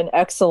and human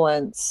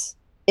excellence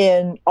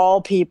in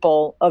all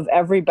people of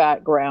every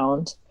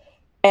background,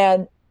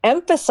 and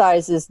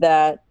emphasizes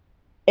that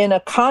in a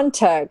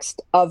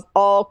context of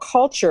all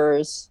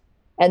cultures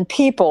and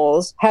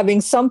peoples having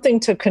something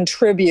to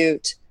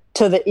contribute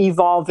to the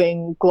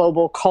evolving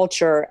global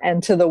culture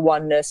and to the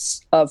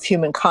oneness of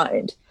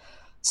humankind.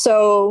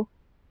 So,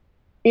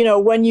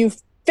 when you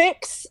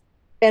fix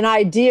an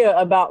idea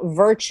about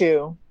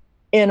virtue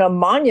in a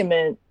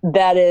monument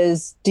that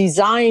is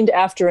designed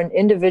after an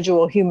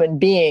individual human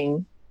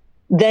being,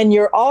 then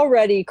you're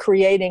already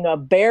creating a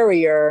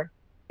barrier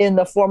in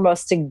the form of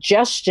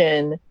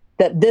suggestion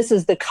that this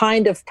is the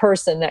kind of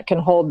person that can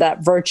hold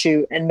that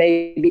virtue and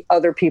maybe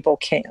other people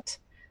can't.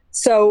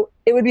 So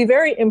it would be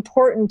very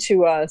important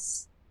to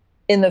us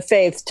in the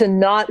faith to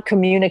not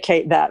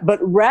communicate that, but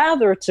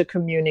rather to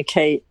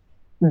communicate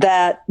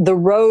that the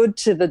road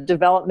to the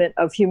development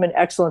of human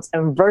excellence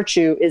and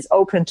virtue is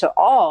open to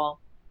all,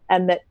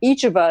 and that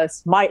each of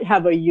us might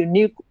have a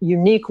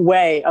unique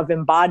way of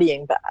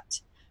embodying that.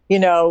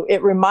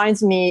 It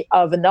reminds me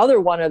of another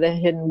one of the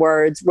hidden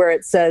words where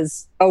it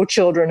says, "O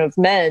children of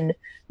men,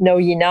 know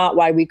ye not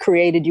why we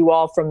created you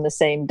all from the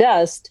same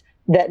dust,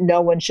 that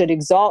no one should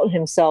exalt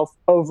himself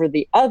over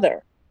the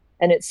other."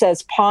 And it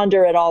says,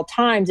 "Ponder at all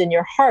times in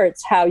your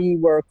hearts how ye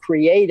were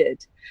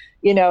created."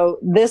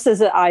 This is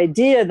an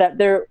idea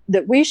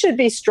that we should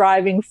be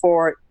striving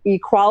for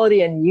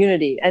equality and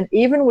unity. And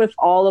even with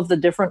all of the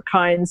different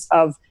kinds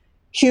of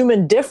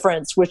human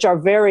difference, which are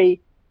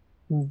very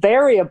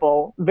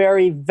variable,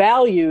 very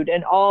valued,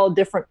 and all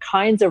different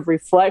kinds of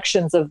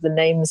reflections of the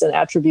names and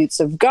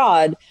attributes of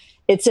God,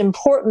 it's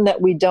important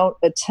that we don't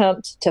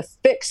attempt to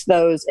fix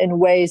those in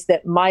ways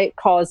that might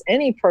cause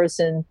any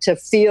person to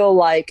feel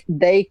like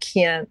they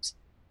can't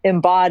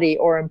embody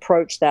or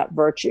approach that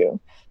virtue.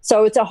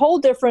 So it's a whole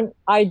different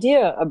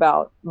idea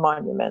about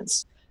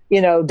monuments.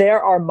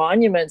 There are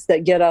monuments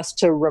that get us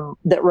to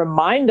that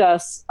remind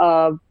us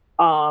of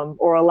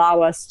or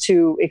allow us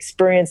to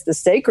experience the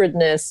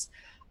sacredness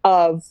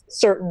of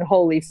certain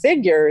holy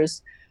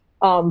figures,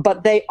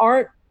 but they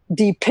aren't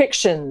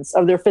depictions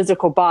of their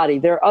physical body.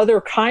 There are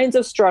other kinds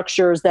of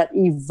structures that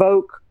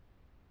evoke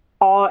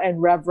awe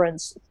and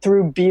reverence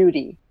through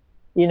beauty,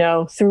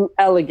 through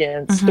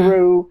elegance,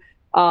 through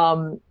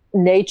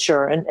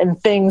nature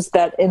and things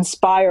that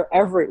inspire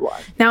everyone.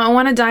 Now, I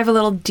want to dive a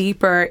little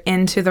deeper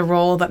into the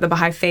role that the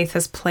Baha'i Faith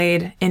has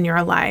played in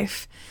your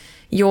life.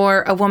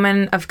 You're a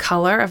woman of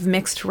color, of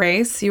mixed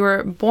race. You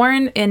were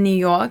born in New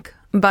York,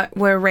 but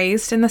were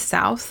raised in the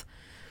South.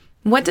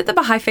 What did the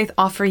Baha'i Faith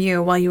offer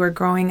you while you were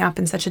growing up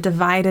in such a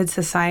divided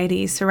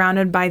society,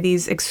 surrounded by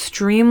these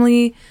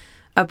extremely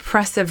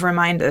oppressive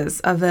reminders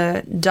of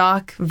a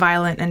dark,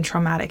 violent, and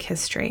traumatic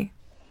history?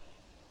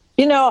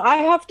 I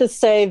have to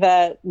say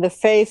that the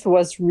faith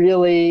was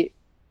really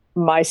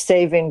my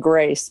saving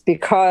grace,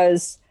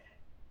 because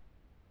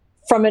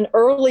from an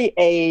early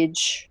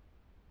age,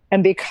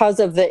 and because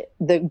of the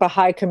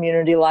Baha'i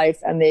community life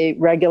and the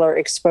regular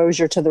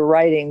exposure to the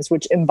writings,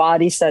 which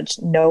embody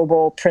such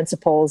noble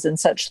principles and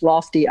such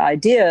lofty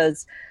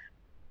ideas,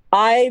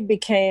 I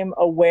became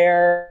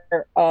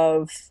aware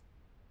of,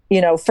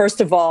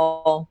 first of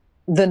all,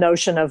 the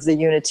notion of the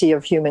unity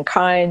of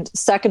humankind.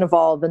 Second of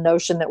all, the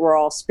notion that we're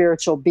all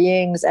spiritual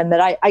beings, and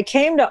that I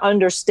came to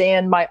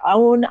understand my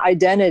own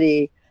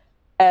identity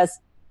as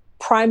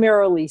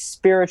primarily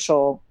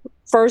spiritual,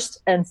 first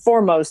and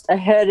foremost,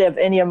 ahead of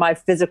any of my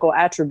physical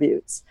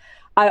attributes.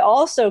 I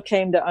also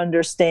came to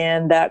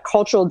understand that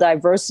cultural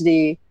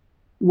diversity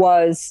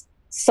was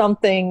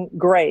something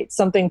great,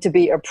 something to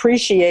be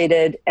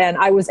appreciated. And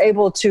I was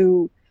able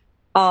to,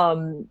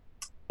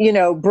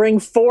 bring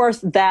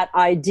forth that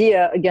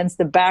idea against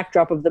the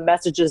backdrop of the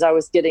messages I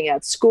was getting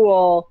at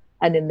school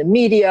and in the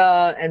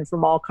media and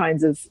from all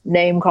kinds of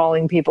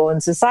name-calling people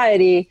in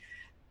society,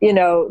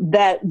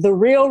 that the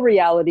real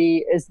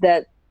reality is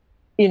that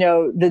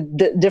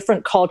the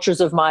different cultures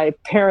of my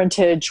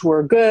parentage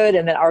were good,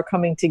 and that our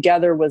coming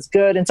together was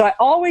good. And so I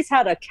always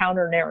had a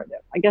counter narrative.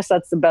 I guess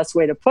that's the best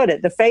way to put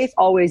it. The faith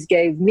always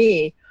gave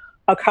me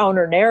a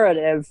counter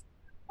narrative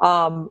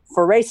for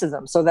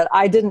racism, so that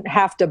I didn't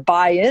have to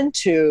buy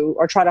into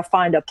or try to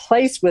find a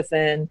place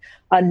within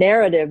a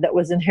narrative that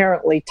was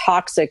inherently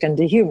toxic and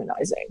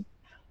dehumanizing.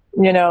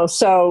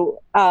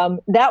 So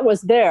that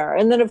was there.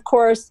 And then, of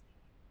course,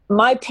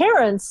 my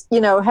parents,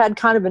 had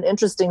kind of an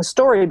interesting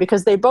story,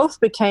 because they both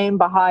became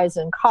Baha'is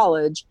in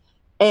college,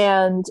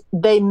 and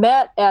they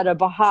met at a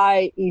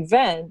Baha'i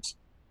event,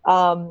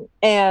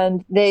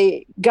 and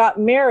they got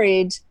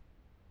married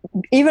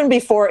even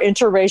before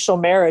interracial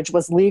marriage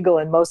was legal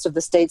in most of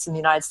the states in the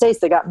United States.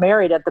 They got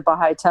married at the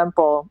Baha'i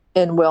Temple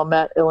in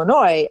Wilmette,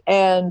 Illinois,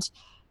 and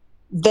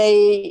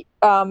they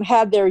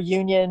had their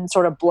union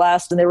sort of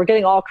blessed, and they were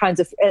getting all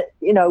kinds of,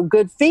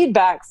 good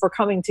feedback for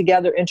coming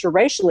together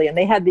interracially. And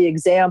they had the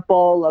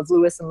example of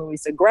Louis and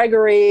Louisa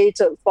Gregory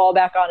to fall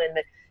back on, and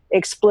the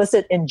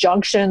explicit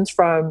injunctions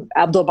from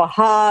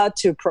Abdu'l-Baha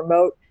to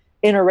promote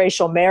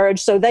interracial marriage.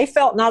 So they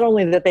felt not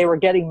only that they were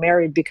getting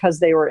married because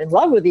they were in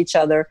love with each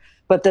other,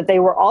 but that they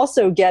were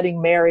also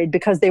getting married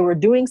because they were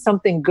doing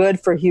something good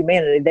for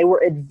humanity. They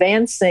were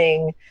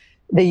advancing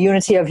the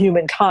unity of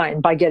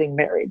humankind by getting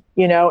married,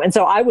 And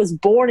so I was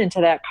born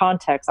into that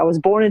context. I was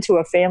born into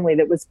a family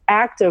that was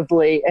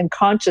actively and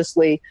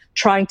consciously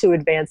trying to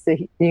advance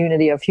the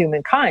unity of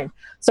humankind.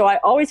 So I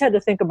always had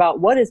to think about,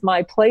 what is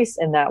my place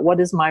in that?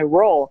 What is my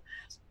role?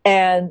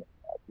 And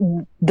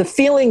the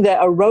feeling that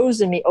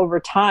arose in me over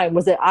time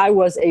was that I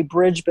was a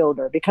bridge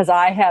builder, because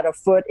I had a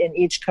foot in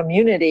each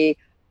community.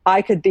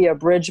 I could be a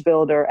bridge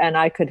builder, and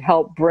I could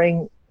help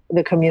bring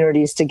the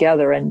communities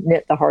together and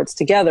knit the hearts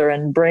together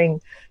and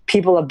bring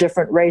people of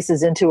different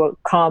races into a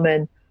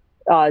common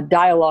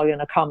dialogue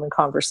and a common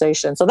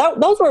conversation. So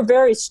those were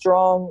very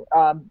strong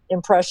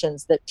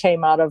impressions that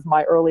came out of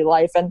my early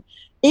life. And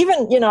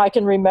even, I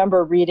can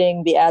remember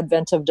reading The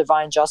Advent of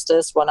Divine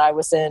Justice when I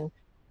was in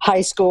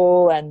high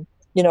school, and,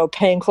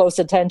 paying close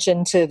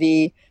attention to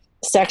the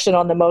section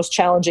on the most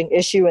challenging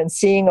issue and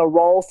seeing a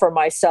role for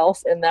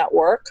myself in that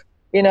work.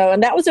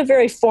 And that was a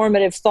very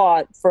formative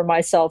thought for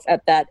myself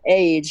at that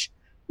age,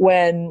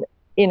 when,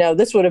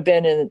 this would have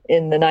been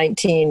in the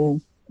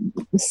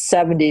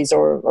 1970s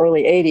or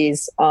early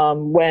 80s,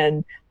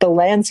 when the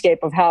landscape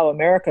of how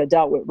America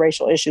dealt with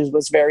racial issues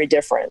was very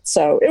different.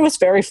 So it was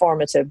very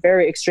formative,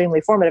 very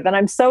extremely formative. And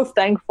I'm so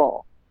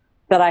thankful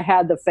that I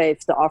had the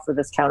faith to offer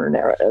this counter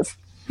narrative.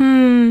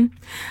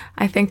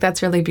 I think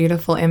that's really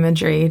beautiful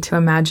imagery, to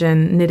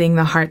imagine knitting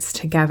the hearts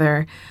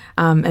together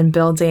and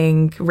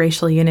building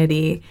racial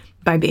unity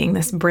by being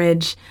this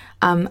bridge.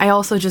 I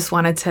also just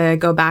wanted to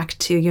go back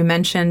to, you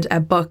mentioned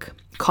a book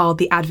called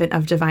The Advent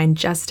of Divine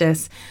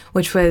Justice,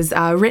 which was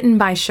written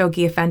by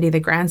Shoghi Effendi, the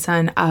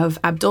grandson of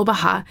Abdul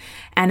Baha,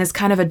 and is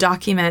kind of a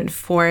document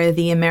for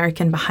the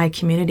American Baha'i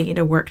community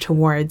to work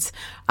towards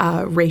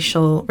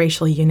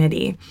racial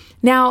unity.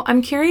 Now,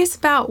 I'm curious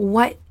about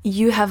what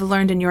you have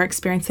learned in your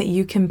experience that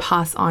you can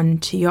pass on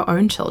to your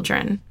own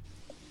children.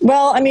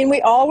 Well, I mean,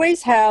 we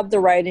always have the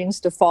writings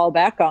to fall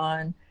back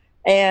on,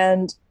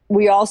 and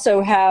we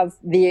also have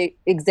the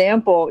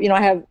example,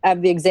 I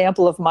have the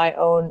example of my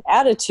own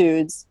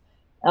attitudes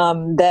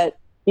that,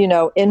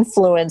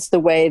 influence the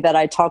way that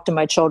I talk to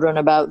my children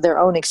about their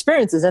own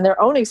experiences. And their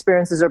own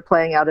experiences are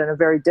playing out in a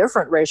very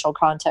different racial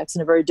context,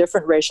 in a very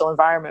different racial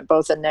environment,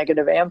 both in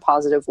negative and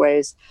positive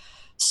ways.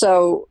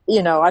 So,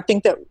 I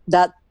think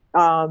that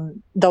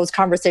those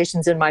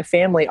conversations in my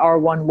family are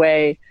one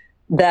way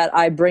that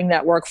I bring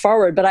that work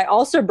forward. But I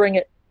also bring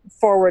it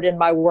forward in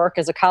my work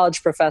as a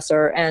college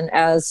professor and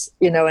as,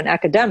 an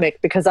academic,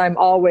 because I'm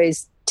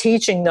always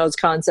teaching those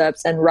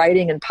concepts and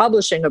writing and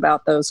publishing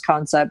about those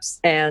concepts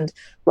and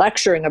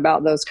lecturing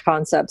about those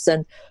concepts.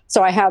 And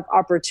so I have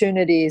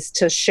opportunities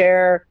to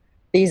share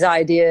these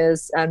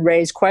ideas and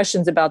raise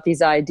questions about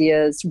these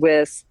ideas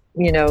with,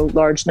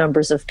 large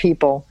numbers of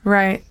people.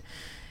 Right.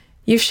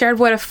 You've shared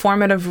what a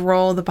formative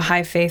role the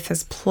Baha'i faith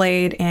has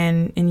played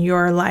in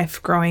your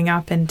life growing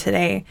up and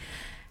today.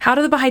 How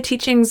do the Baha'i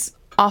teachings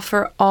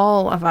offer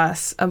all of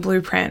us a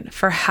blueprint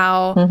for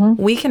how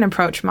we can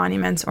approach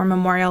monuments or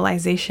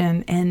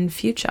memorialization in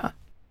future?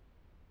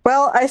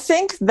 Well, I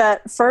think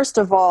that, first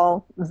of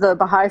all, the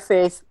Baha'i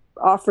faith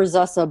offers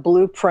us a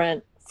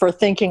blueprint for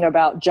thinking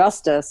about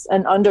justice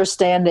and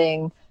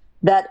understanding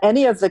that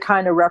any of the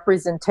kind of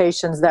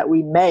representations that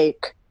we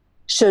make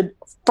should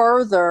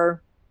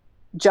further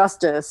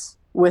justice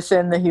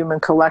within the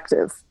human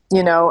collective,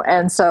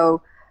 and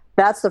so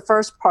that's the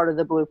first part of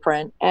the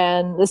blueprint.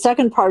 And the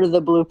second part of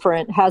the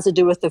blueprint has to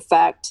do with the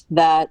fact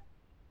that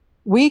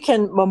we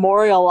can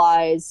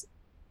memorialize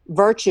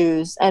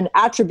virtues and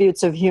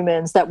attributes of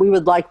humans that we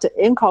would like to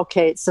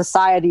inculcate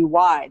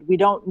society-wide. We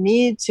don't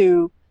need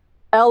to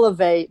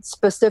elevate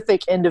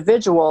specific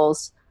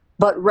individuals,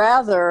 but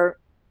rather,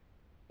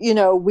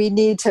 we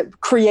need to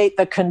create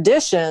the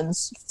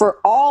conditions for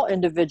all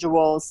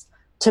individuals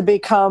to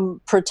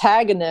become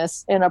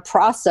protagonists in a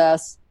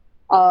process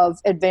of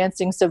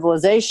advancing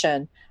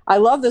civilization. I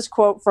love this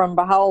quote from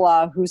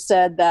Baha'u'llah, who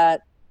said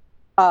that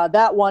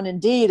that one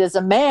indeed is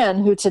a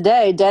man who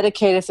today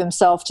dedicateth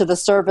himself to the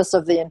service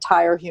of the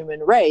entire human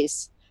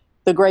race.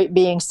 The great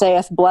being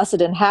saith,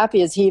 blessed and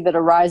happy is he that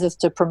ariseth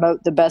to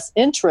promote the best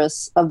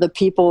interests of the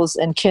peoples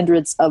and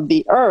kindreds of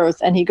the earth.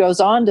 And he goes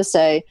on to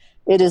say,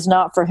 it is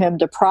not for him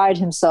to pride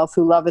himself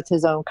who loveth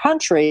his own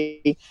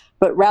country,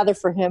 but rather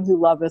for him who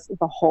loveth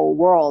the whole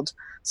world.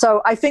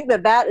 So I think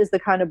that is the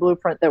kind of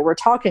blueprint that we're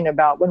talking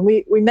about. When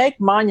we make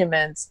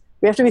monuments,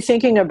 we have to be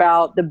thinking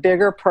about the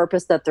bigger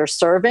purpose that they're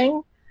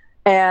serving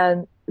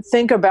and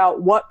think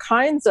about what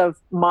kinds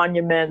of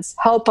monuments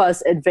help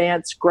us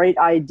advance great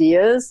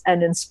ideas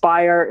and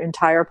inspire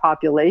entire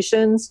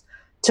populations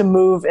to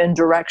move in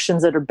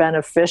directions that are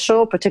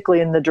beneficial,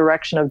 particularly in the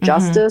direction of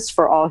justice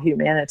for all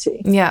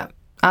humanity. Yeah,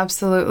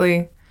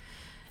 absolutely.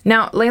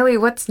 Now, Layli,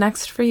 what's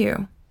next for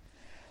you?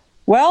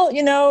 Well,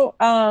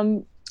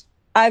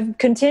 I've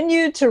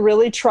continued to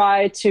really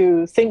try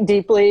to think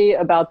deeply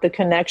about the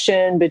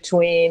connection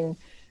between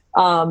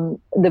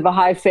the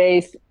Baha'i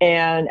faith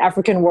and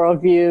African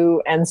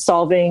worldview and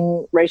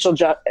solving racial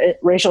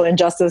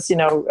injustice,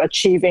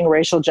 achieving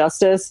racial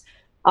justice,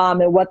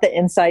 and what the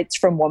insights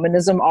from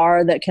womanism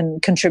are that can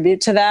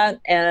contribute to that.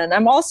 And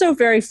I'm also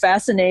very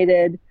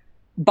fascinated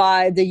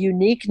by the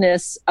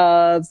uniqueness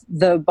of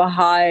the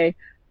Baha'i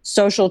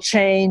social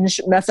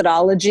change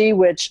methodology,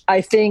 which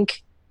I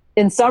think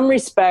in some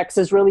respects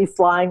is really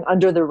flying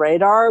under the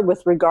radar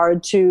with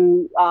regard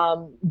to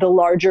the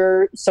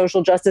larger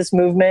social justice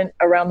movement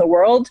around the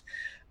world.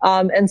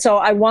 And so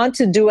I want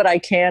to do what I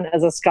can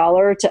as a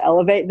scholar to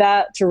elevate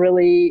that, to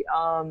really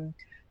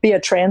be a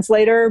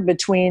translator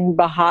between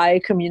Baha'i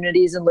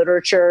communities and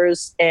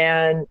literatures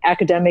and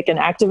academic and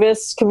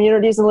activist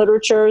communities and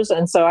literatures.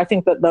 And so I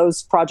think that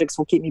those projects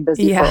will keep me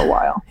busy for a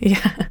while.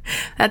 Yeah,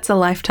 that's a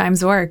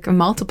lifetime's work,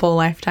 multiple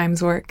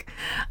lifetimes' work.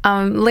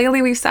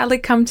 Layli, we've sadly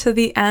come to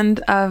the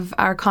end of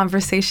our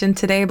conversation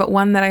today, but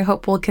one that I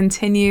hope will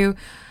continue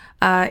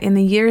in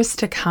the years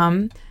to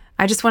come.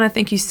 I just want to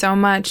thank you so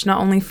much, not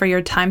only for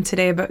your time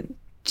today, but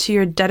to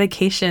your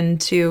dedication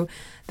to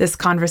this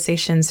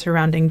conversation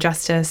surrounding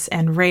justice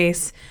and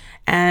race.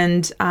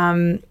 And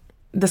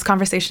this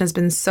conversation has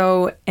been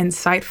so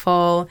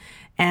insightful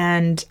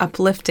and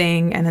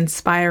uplifting and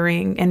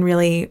inspiring and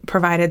really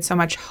provided so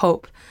much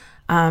hope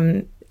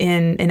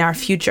in our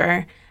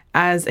future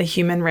as a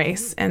human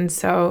race. And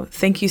so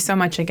thank you so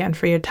much again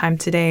for your time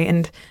today.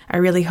 And I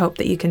really hope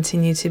that you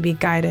continue to be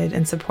guided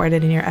and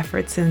supported in your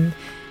efforts in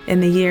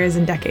the years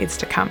and decades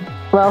to come.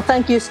 Well,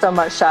 thank you so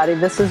much, Shadi.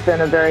 This has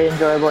been a very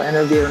enjoyable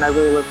interview, and I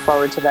really look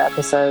forward to the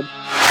episode.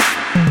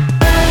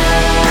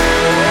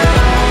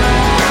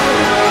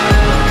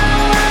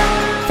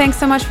 Thanks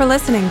so much for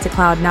listening to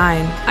Cloud9.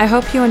 I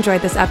hope you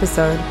enjoyed this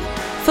episode.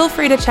 Feel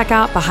free to check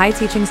out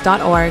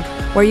BahaiTeachings.org,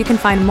 where you can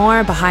find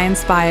more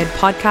Baha'i-inspired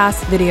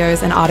podcasts,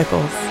 videos, and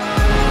articles.